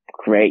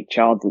create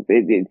chances.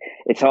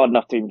 It's hard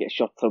enough to even get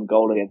shots on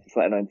goal against us,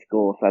 let alone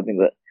score. So I think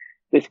that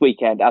this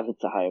weekend, as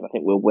it's at home, I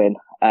think we'll win.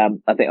 I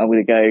think I'm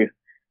going to go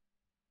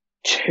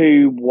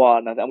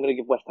 2-1. I'm going to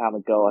give West Ham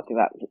a goal. I think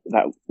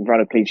that run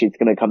of clean sheets is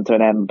going to come to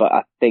an end, but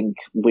I think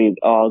we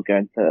are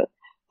going to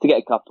get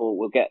a couple.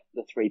 We'll get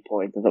the 3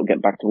 points and we'll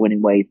get back to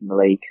winning ways in the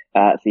league.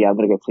 So yeah, I'm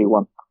going to go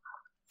 2-1.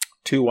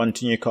 2-1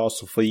 to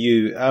Newcastle for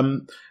you.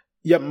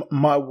 Yeah,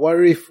 my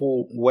worry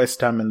for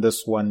West Ham in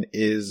this one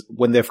is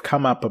when they've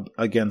come up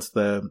against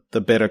the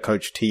better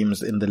coached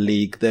teams in the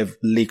league, they've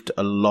leaked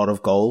a lot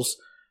of goals.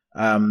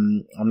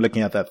 I'm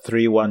looking at that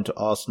 3-1 to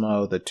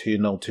Arsenal, the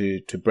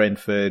 2-0 to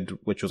Brentford,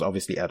 which was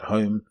obviously at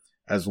home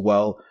as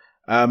well.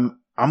 I'm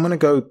going to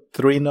go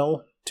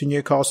 3-0 to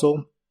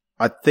Newcastle.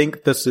 I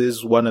think this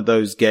is one of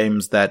those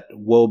games that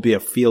will be a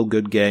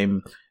feel-good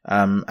game.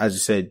 As you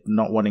said,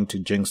 not wanting to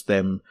jinx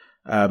them,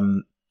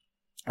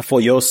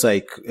 for your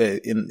sake,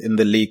 in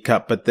the League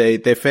Cup, but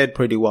they fared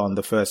pretty well in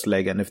the first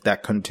leg. And if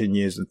that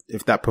continues,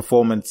 if that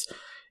performance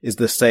is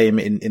the same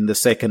in the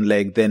second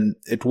leg, then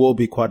it will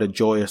be quite a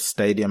joyous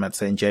stadium at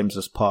St.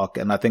 James's Park.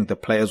 And I think the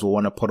players will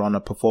want to put on a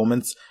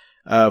performance,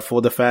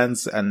 for the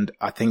fans. And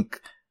I think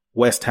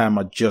West Ham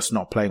are just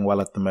not playing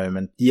well at the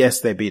moment.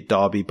 Yes, they beat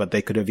Derby, but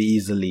they could have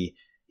easily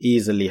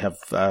have,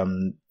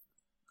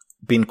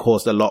 been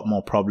caused a lot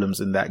more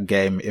problems in that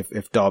game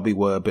if Derby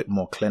were a bit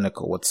more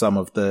clinical with some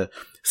of the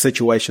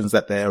situations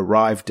that they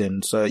arrived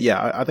in. So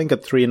yeah, I think a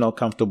 3-0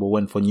 comfortable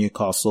win for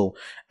Newcastle.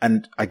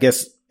 And I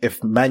guess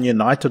if Man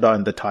United are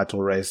in the title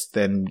race,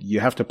 then you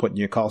have to put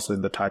Newcastle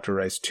in the title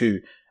race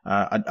too.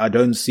 I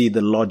don't see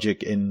the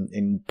logic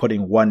in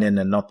putting one in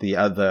and not the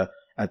other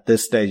at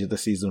this stage of the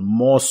season,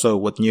 more so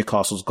with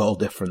Newcastle's goal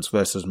difference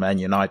versus Man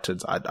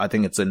United's. I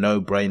think it's a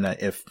no-brainer.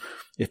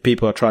 If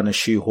people are trying to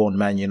shoehorn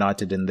Man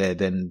United in there,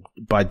 then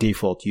by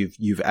default,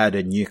 you've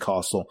added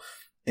Newcastle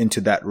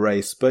into that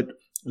race. But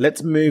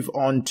let's move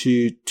on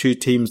to two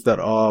teams that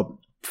are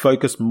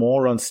focused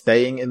more on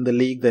staying in the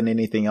league than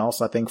anything else,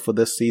 I think, for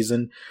this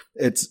season.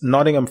 It's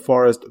Nottingham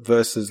Forest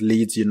versus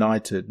Leeds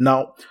United.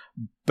 Now,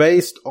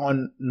 based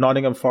on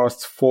Nottingham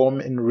Forest's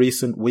form in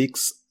recent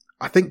weeks,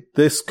 I think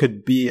this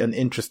could be an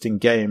interesting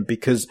game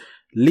because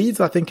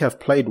Leeds, I think, have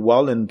played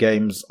well in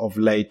games of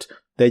late.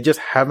 They just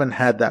haven't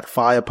had that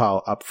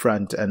firepower up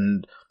front.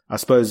 And I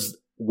suppose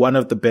one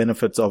of the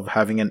benefits of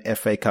having an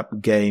FA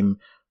Cup game,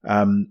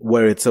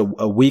 where it's a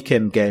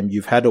weekend game,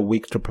 you've had a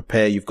week to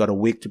prepare, you've got a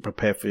week to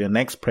prepare for your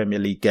next Premier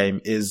League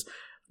game, is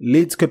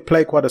Leeds could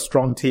play quite a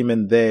strong team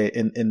in there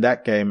in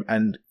that game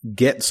and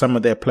get some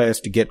of their players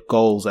to get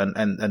goals.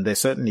 And they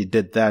certainly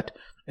did that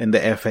in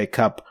the FA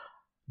Cup.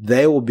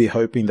 They will be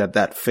hoping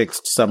that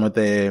fixed some of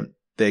their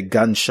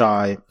gun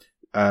shy,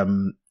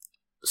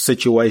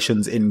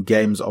 situations in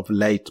games of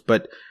late.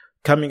 But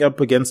coming up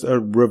against a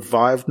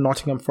revived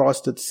Nottingham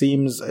Forest, it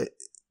seems,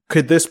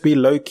 could this be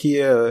low-key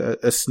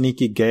a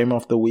sneaky game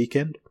of the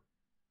weekend?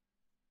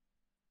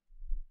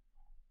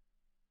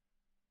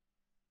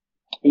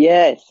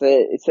 Yeah,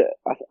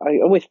 I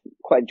always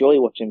quite enjoy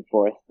watching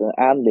Forest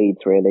and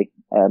Leeds, really.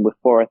 With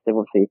Forest, they're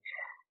obviously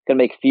going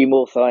to make a few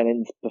more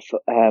signings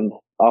before,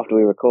 after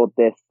we record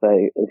this.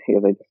 So,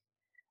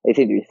 they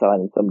seem to be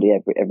signing somebody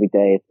every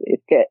day.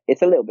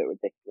 It's a little bit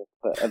ridiculous,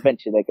 but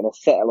eventually they're going to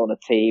settle on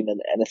a team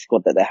and a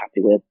squad that they're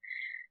happy with.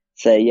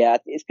 So yeah,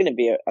 it's going to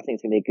be I think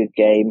it's going to be a good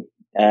game.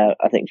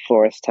 I think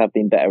Forest have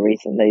been better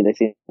recently.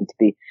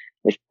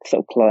 They've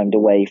sort of climbed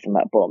away from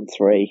that bottom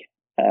three.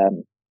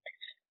 So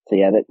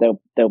yeah,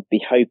 they'll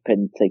be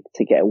hoping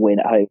to get a win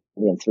at home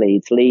against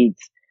Leeds.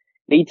 Leeds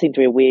seem to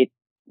be a weird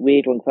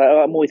one.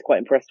 I'm always quite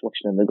impressed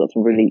watching them. They've got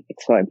some really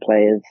exciting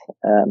players.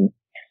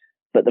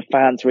 But the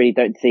fans really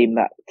don't seem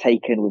that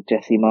taken with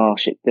Jesse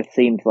Marsch. It just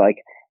seems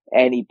like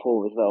any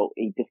poor result,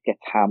 he just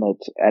gets hammered,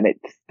 and it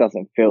just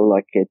doesn't feel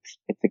like it's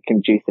a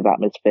conducive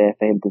atmosphere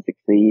for him to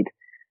succeed.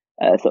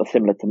 Sort of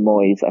similar to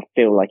Moyes, I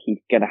feel like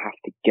he's going to have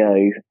to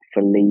go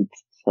for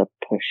Leeds to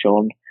push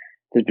on,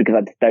 just because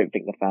I just don't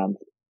think the fans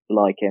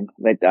like him.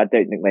 I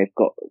don't think they've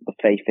got the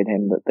faith in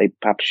him that they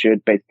perhaps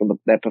should, based on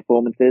their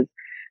performances.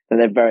 So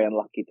they're very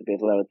unlucky to be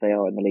as low as they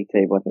are in the league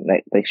table. I think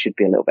they should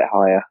be a little bit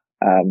higher.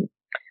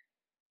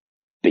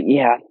 But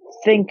yeah, I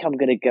think I'm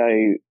going to go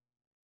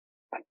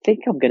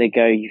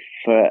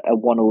for a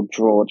 1-1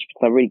 draw,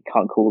 because I really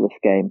can't call this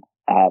game.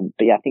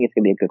 But yeah, I think it's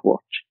going to be a good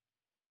watch.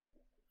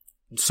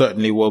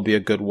 Certainly will be a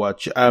good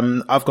watch.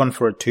 I've gone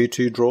for a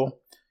 2-2 draw.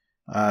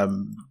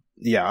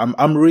 Yeah,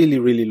 I'm really,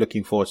 really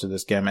looking forward to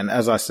this game. And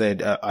as I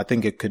said, I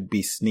think it could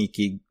be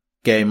sneaky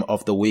game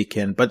of the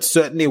weekend, but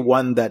certainly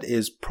one that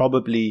is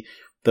probably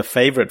the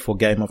favorite for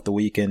game of the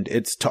weekend.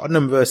 It's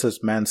Tottenham versus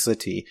Man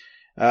City.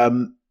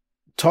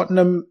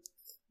 Tottenham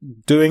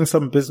doing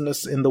some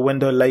business in the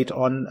window late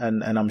on,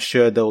 and I'm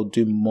sure they'll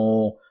do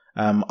more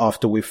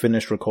after we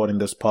finish recording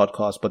this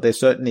podcast, but they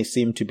certainly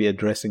seem to be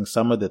addressing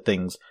some of the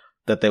things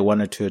that they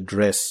wanted to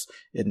address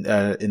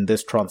in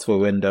this transfer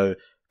window,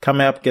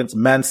 coming up against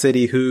Man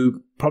City,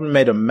 who probably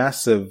made a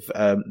massive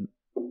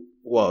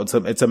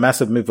it's a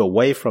massive move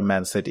away from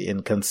Man City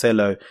in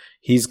Cancelo.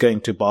 He's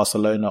going to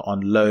Barcelona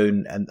on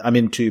loan,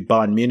 to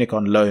Bayern Munich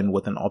on loan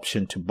with an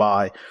option to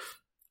buy.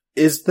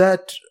 Is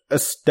that a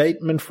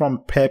statement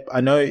from Pep?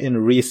 I know in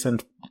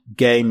recent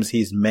games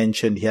he's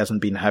mentioned he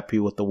hasn't been happy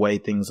with the way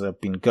things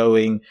have been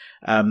going.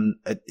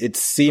 It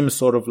seems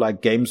sort of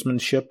like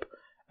gamesmanship.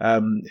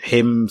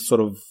 Him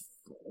sort of,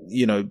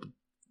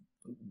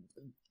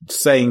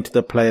 saying to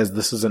the players,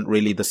 this isn't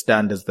really the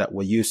standards that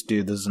we're used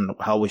to. This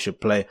isn't how we should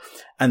play.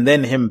 And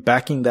then him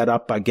backing that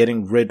up by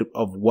getting rid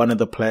of one of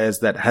the players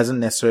that hasn't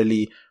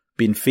necessarily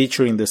been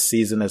featuring this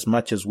season as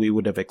much as we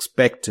would have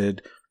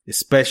expected,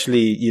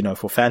 especially,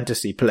 for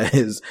fantasy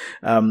players,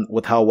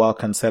 with how well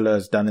Cancelo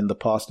has done in the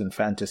past in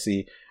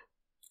fantasy.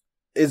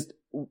 Is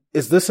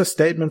this a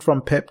statement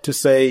from Pep to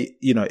say,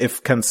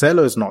 if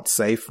Cancelo is not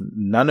safe,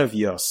 none of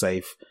you are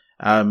safe.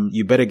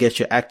 You better get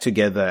your act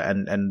together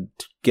and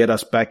get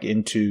us back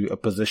into a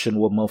position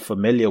we're more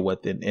familiar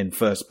with in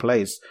first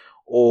place,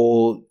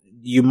 or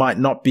you might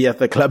not be at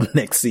the club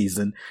next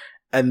season.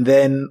 And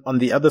then on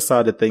the other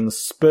side of things,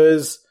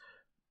 Spurs,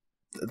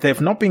 they've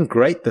not been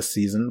great this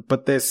season,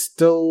 but they're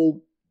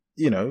still,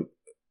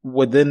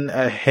 within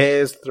a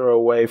hair's throw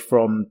away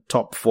from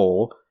top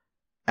 4.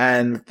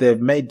 And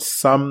they've made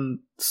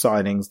some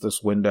signings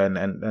this window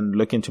and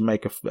looking to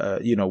make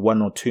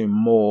one or two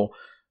more.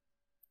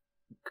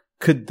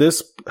 Could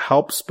this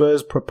help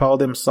Spurs propel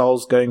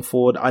themselves going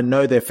forward? I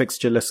know their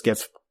fixture list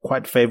gets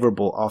quite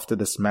favorable after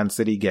this Man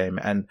City game,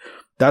 and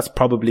that's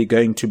probably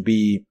going to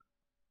be,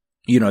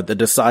 the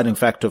deciding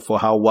factor for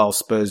how well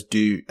Spurs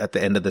do at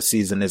the end of the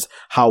season, is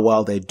how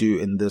well they do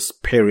in this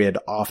period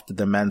after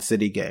the Man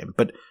City game.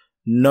 But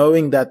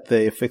knowing that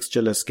the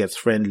fixture list gets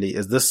friendly,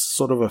 is this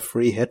sort of a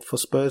free hit for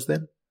Spurs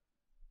then?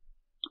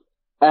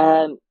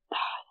 It's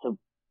a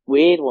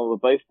weird one with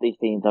both of these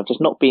teams. I've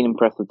just not been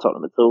impressed with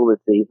Tottenham at all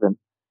this season.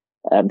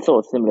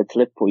 Sort of similar to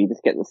Liverpool, you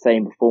just get the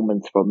same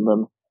performance from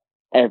them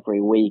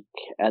every week,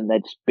 and they're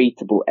just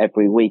beatable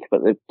every week.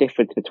 But the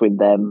difference between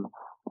them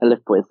and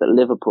Liverpool is that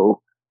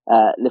Liverpool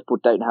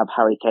don't have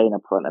Harry Kane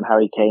up front, and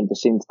Harry Kane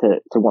just seems to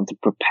want to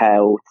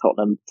propel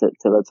Tottenham to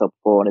the top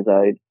 4 on his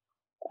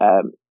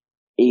own.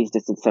 He's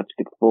just in such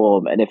good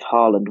form, and if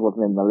Haaland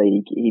wasn't in the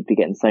league, he'd be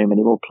getting so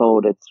many more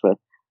plaudits for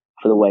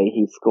the way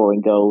he's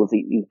scoring goals.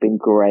 He's been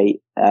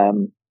great.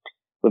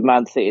 With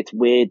Man City, it's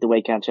weird the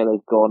way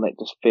Cancelo's gone. It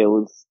just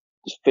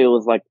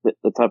feels like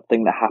the type of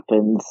thing that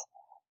happens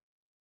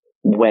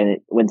when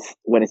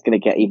it's going to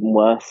get even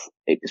worse.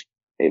 It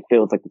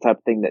feels like the type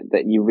of thing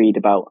that you read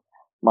about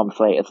months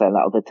later, saying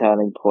that was the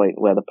turning point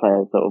where the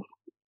players sort of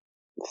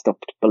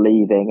stopped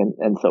believing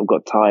and sort of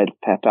got tired of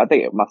Pep. I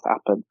think it must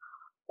happen.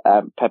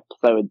 Pep's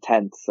so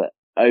intense that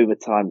over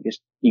time,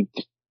 you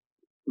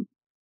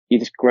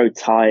just grow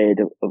tired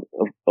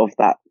of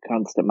that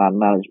constant man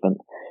management.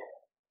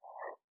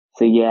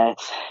 So yeah,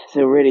 it's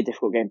a really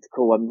difficult game to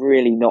call. I'm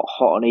really not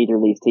hot on either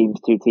of these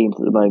two teams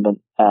at the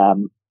moment.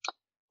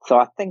 So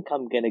I think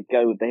I'm going to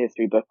go with the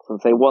history books and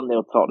say 1-0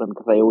 Tottenham,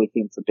 because they always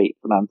seem to beat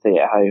Man City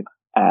at home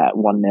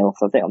 1-0.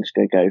 So I think I'm just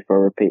going to go for a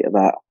repeat of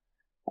that.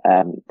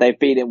 They've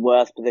been in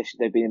worse positions,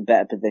 they've been in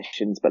better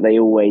positions, but they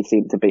always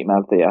seem to beat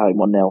Man City at home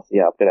 1-0. So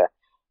yeah, I'm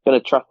going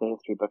to trust the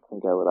history books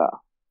and go with that.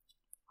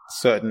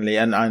 Certainly,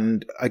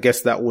 and I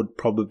guess that would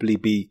probably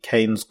be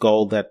Kane's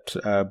goal that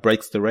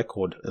breaks the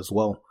record as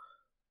well.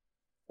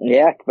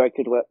 Yeah, very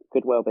could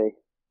well be.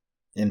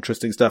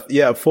 Interesting stuff.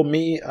 Yeah, for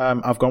me,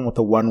 I've gone with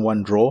a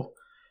 1-1 draw.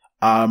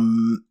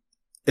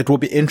 It will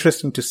be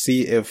interesting to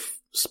see if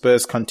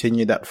Spurs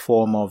continue that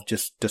form of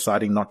just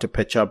deciding not to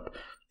pitch up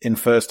in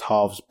first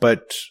halves.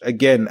 But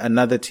again,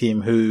 another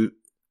team who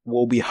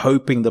will be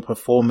hoping the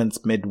performance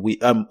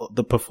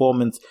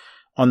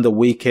on the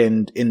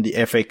weekend in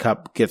the FA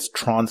Cup gets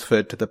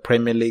transferred to the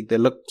Premier League. They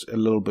looked a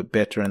little bit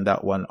better in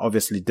that one.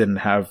 Obviously didn't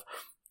have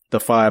the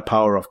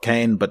firepower of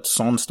Kane, but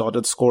Son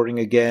started scoring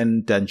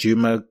again.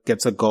 Danjuma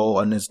gets a goal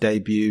on his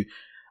debut.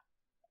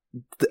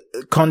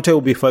 Conte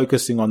will be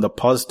focusing on the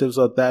positives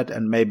of that,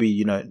 and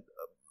maybe,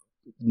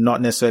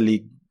 not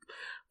necessarily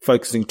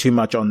focusing too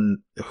much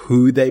on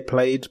who they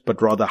played,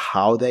 but rather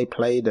how they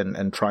played,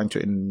 and trying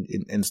to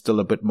instill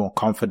a bit more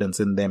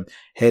confidence in them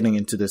heading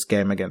into this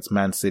game against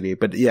Man City.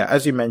 But yeah,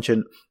 as you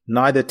mentioned,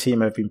 neither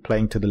team have been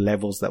playing to the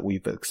levels that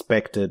we've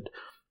expected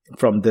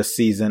from this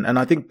season. And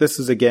I think this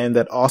is a game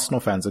that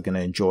Arsenal fans are going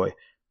to enjoy,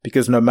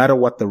 because no matter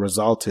what the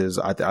result is,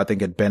 I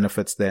think it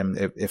benefits them.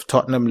 If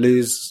Tottenham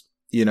lose,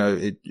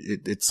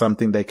 it's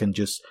something they can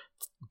just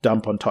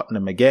dump on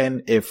Tottenham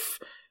again. If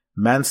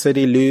Man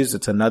City lose,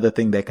 it's another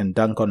thing they can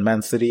dunk on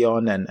Man City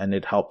on, and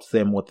it helps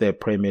them with their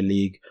Premier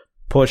League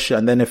push.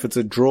 And then if it's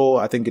a draw,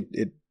 I think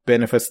it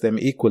benefits them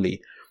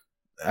equally.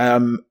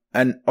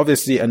 And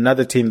obviously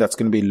another team that's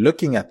going to be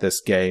looking at this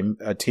game,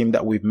 a team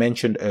that we've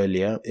mentioned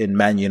earlier in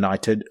Man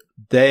United,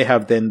 they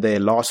have then their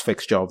last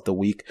fixture of the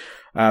week,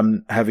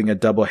 having a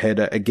double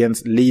header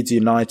against Leeds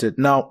United.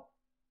 Now,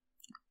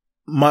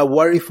 my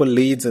worry for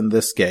Leeds in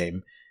this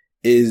game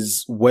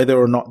is whether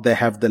or not they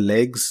have the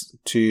legs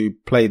to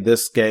play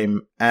this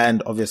game.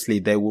 And obviously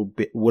they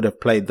would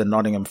have played the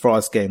Nottingham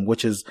Forest game,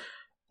 which is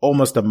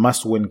almost a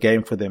must-win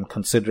game for them,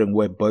 considering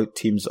where both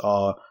teams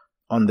are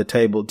on the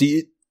table.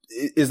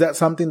 Is that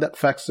something that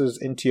factors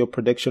into your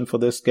prediction for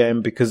this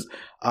game? Because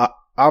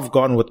I've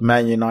gone with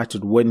Man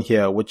United win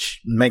here,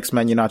 which makes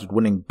Man United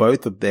winning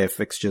both of their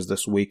fixtures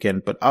this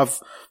weekend. But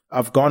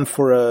I've gone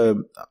for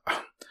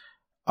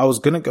I was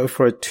going to go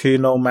for a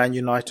 2-0 Man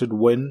United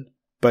win,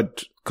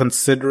 but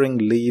considering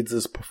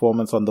Leeds'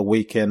 performance on the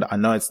weekend, I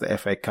know it's the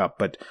FA Cup,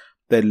 but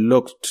they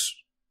looked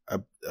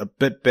a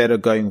bit better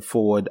going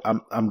forward.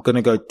 I'm going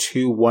to go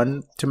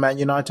 2-1 to Man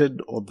United,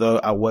 although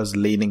I was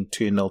leaning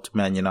 2-0 to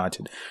Man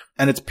United.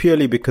 And it's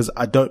purely because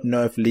I don't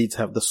know if Leeds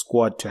have the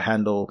squad to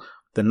handle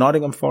the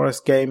Nottingham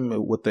Forest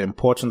game, with the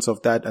importance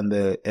of that and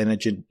the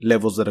energy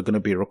levels that are going to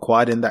be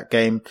required in that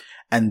game,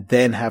 and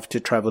then have to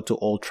travel to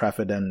Old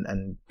Trafford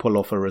and pull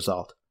off a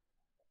result.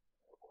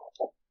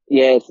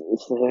 Yeah, it's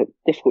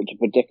difficult to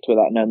predict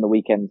without knowing the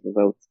weekend's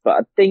results, but I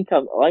think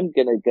I'm going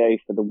to go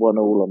for the 1-1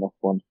 on this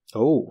one.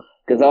 Oh.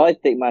 Because I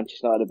think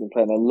Manchester United have been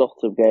playing a lot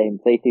of games.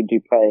 They seem to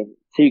be playing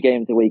 2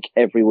 games a week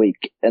every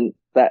week, and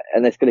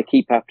it's going to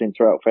keep happening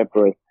throughout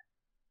February.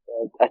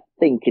 I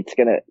think it's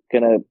going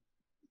to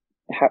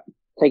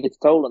take its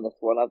toll on this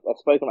one. I've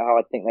spoken about how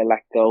I think they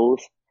lack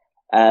goals,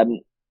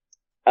 and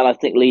I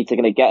think Leeds are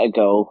going to get a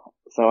goal.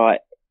 So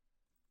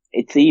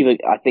it'll either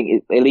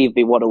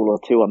be 1-1 or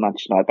 2 on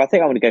Manchester United. But I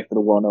think I'm going to go for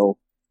the 1-0.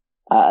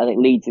 I think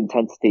Leeds'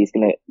 intensity is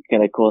going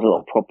to cause a lot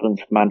of problems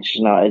for Manchester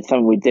United.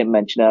 Something we didn't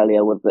mention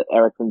earlier was that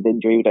Eriksen's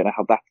injury. We don't know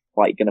how that's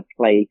quite going to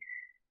play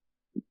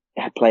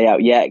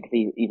out yet, because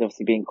he's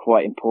obviously been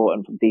quite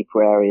important from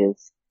deeper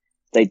areas.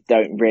 They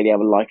don't really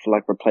have a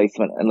like-for-like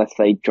replacement unless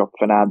they drop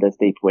Fernandes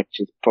deep, which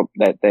is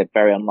they're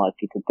very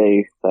unlikely to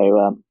do.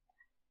 So,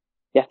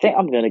 I think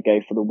I'm going to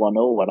go for the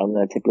 1-0 and I'm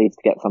going to tip Leeds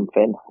to get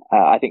something.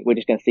 I think we're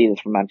just going to see this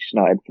from Manchester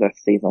United for the rest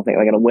of the season. I think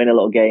they're going to win a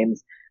lot of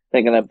games.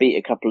 They're going to beat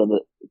a couple of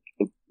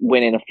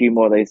winning a few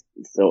more of those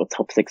sort of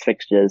top 6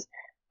 fixtures.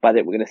 But I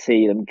think we're going to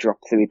see them drop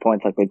 3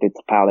 points like they did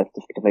to Palace,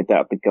 just because they don't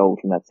have the goals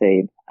in their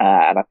team.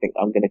 And I think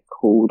I'm going to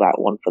call that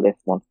one for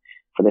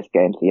this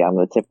game. So yeah, I'm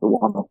going to tip the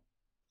 1-0.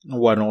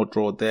 1-0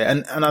 draw there.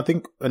 And I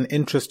think an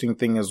interesting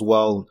thing as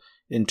well,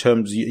 in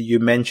terms, you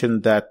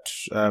mentioned that,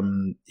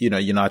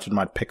 United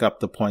might pick up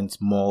the points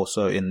more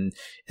so in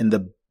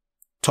the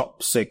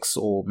top 6,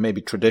 or maybe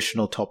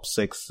traditional top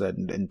 6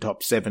 and in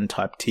top 7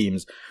 type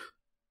teams.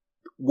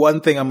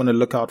 One thing I'm going to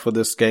look out for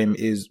this game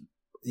is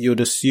you'd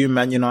assume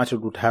Man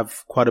United would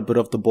have quite a bit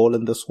of the ball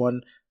in this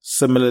one.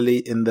 Similarly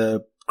in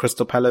the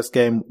Crystal Palace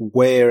game,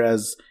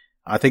 whereas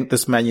I think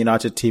this Man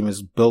United team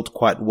is built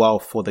quite well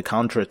for the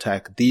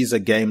counter-attack. These are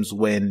games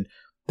when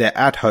they're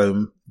at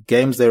home,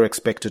 games they're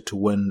expected to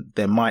win.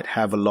 They might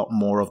have a lot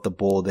more of the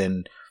ball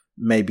than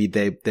maybe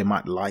they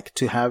might like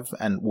to have,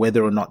 and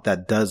whether or not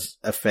that does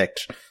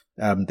affect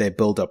their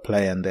build-up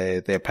play and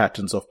their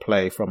patterns of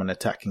play from an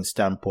attacking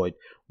standpoint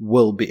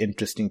will be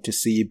interesting to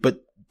see.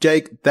 But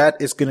Jake, that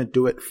is going to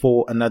do it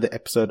for another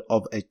episode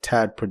of A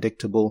Tad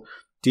Predictable.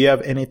 Do you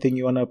have anything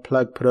you want to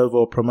plug, put over,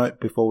 or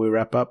promote before we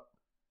wrap up?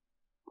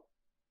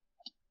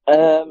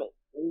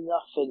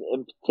 Nothing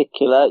in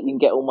particular. You can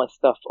get all my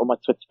stuff on my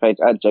Twitter page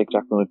at Jake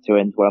Jackman with 2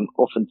 N's, where I'm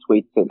often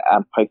tweeting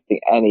and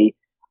posting any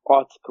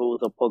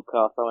articles or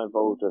podcasts I'm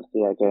involved with. So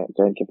yeah,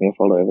 go and give me a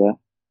follow over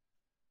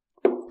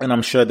there. And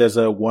I'm sure there's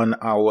a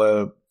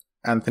 1-hour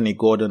Anthony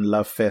Gordon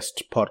Love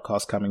Fest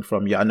podcast coming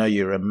from you. I know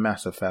you're a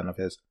massive fan of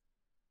his.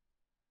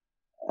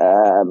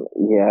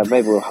 Yeah,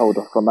 maybe we'll hold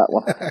off on that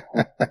one.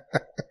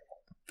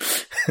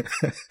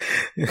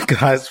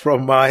 Guys,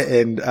 from my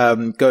end,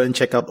 go and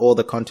check out all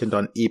the content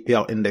on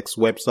EPL Index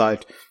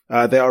website.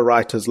 There are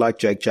writers like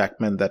Jake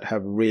Jackman that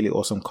have really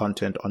awesome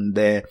content on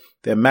there.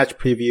 There are match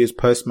previews,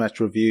 post-match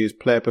reviews,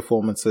 player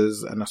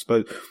performances, and I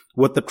suppose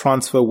with the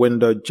transfer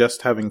window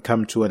just having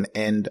come to an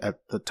end at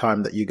the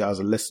time that you guys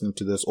are listening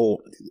to this, or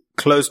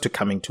close to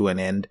coming to an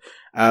end,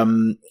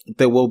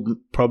 there will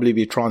probably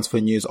be transfer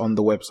news on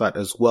the website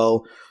as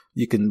well.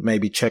 You can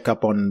maybe check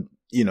up on,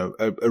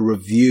 a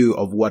review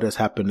of what has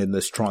happened in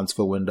this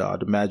transfer window,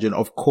 I'd imagine.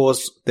 Of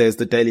course, there's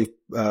the daily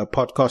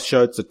podcast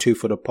show. It's a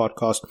 2-footer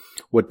podcast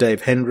with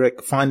Dave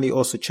Hendrick. Finally,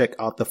 also check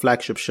out the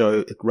flagship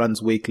show. It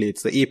runs weekly.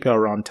 It's the EPL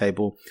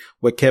Roundtable,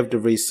 where Kev De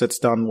Vries sits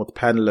down with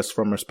panelists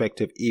from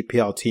respective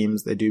EPL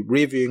teams. They do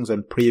reviewings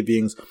and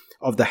previewings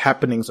of the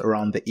happenings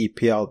around the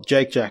EPL.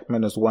 Jake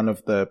Jackman is one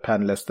of the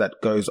panelists that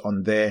goes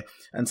on there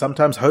and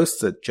sometimes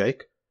hosts it,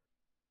 Jake.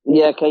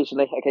 Yeah,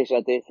 occasionally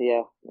I do. So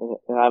yeah,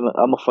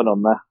 I'm often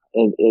on there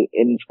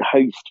in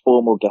host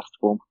form or guest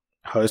form.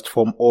 Host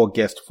form or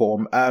guest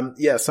form.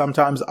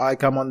 Sometimes I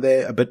come on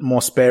there a bit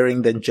more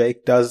sparing than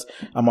Jake does.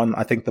 I'm on,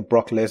 I think, the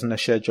Brock Lesnar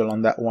schedule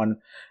on that one.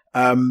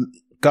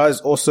 Guys,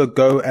 also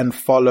go and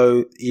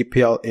follow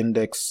EPL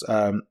Index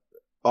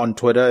on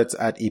Twitter. It's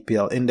at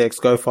EPL Index.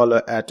 Go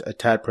follow at A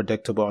Tad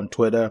Predictable on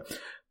Twitter.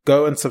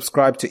 Go and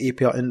subscribe to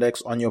EPL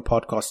Index on your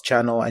podcast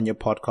channel and your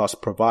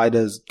podcast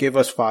providers. Give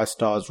us 5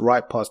 stars,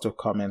 write positive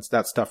comments.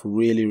 That stuff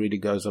really, really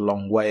goes a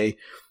long way.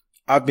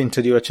 I've been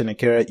Tadiwa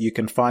Chinakira. You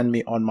can find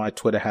me on my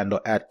Twitter handle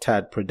at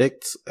Tad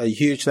Predicts. A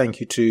huge thank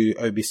you to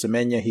Obi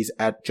Semenya. He's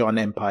at John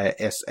Empire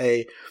SA.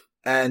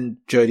 And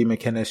Jodie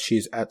McInnes.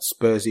 She's at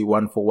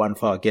Spursy141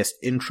 for our guest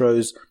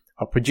intros.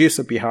 Our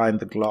producer behind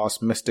the glass,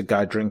 Mr.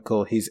 Guy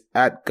Drinkle. He's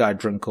at Guy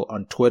Drinkle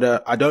on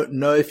Twitter. I don't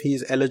know if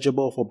he's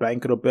eligible for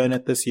Bank It or Burn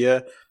It this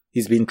year.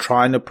 He's been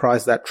trying to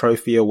prize that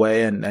trophy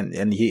away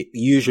and he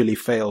usually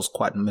fails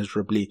quite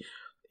miserably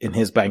in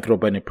his Bank It or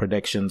Burn It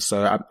predictions.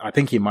 So I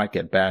think he might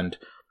get banned.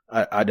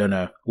 I don't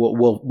know.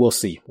 We'll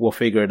see. We'll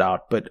figure it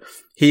out. But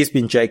he's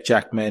been Jake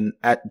Jackman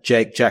at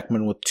Jake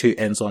Jackman with 2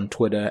 N's on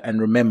Twitter.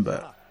 And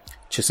remember,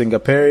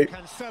 Chisinga Perry,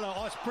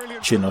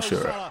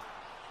 Chinoshura.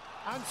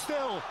 And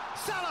still,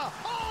 Salah,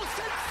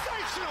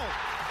 sensational!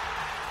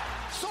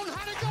 Son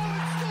had a goal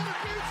and scored a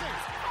beauty!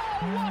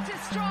 Oh, what a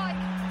strike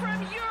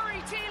from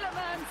Yuri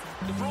Tielemans!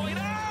 De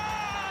Bruyne!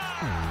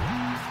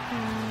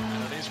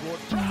 And it is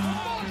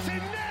Wood-Prowse!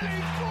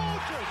 Martinelli,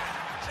 gorgeous!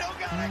 Still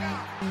Gallagher!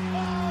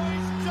 Oh,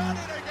 he's done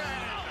it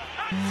again!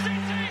 And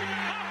City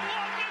have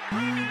won the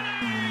Premier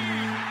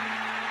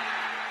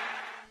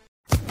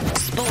League!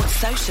 Sports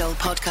Social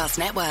Podcast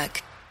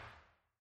Network.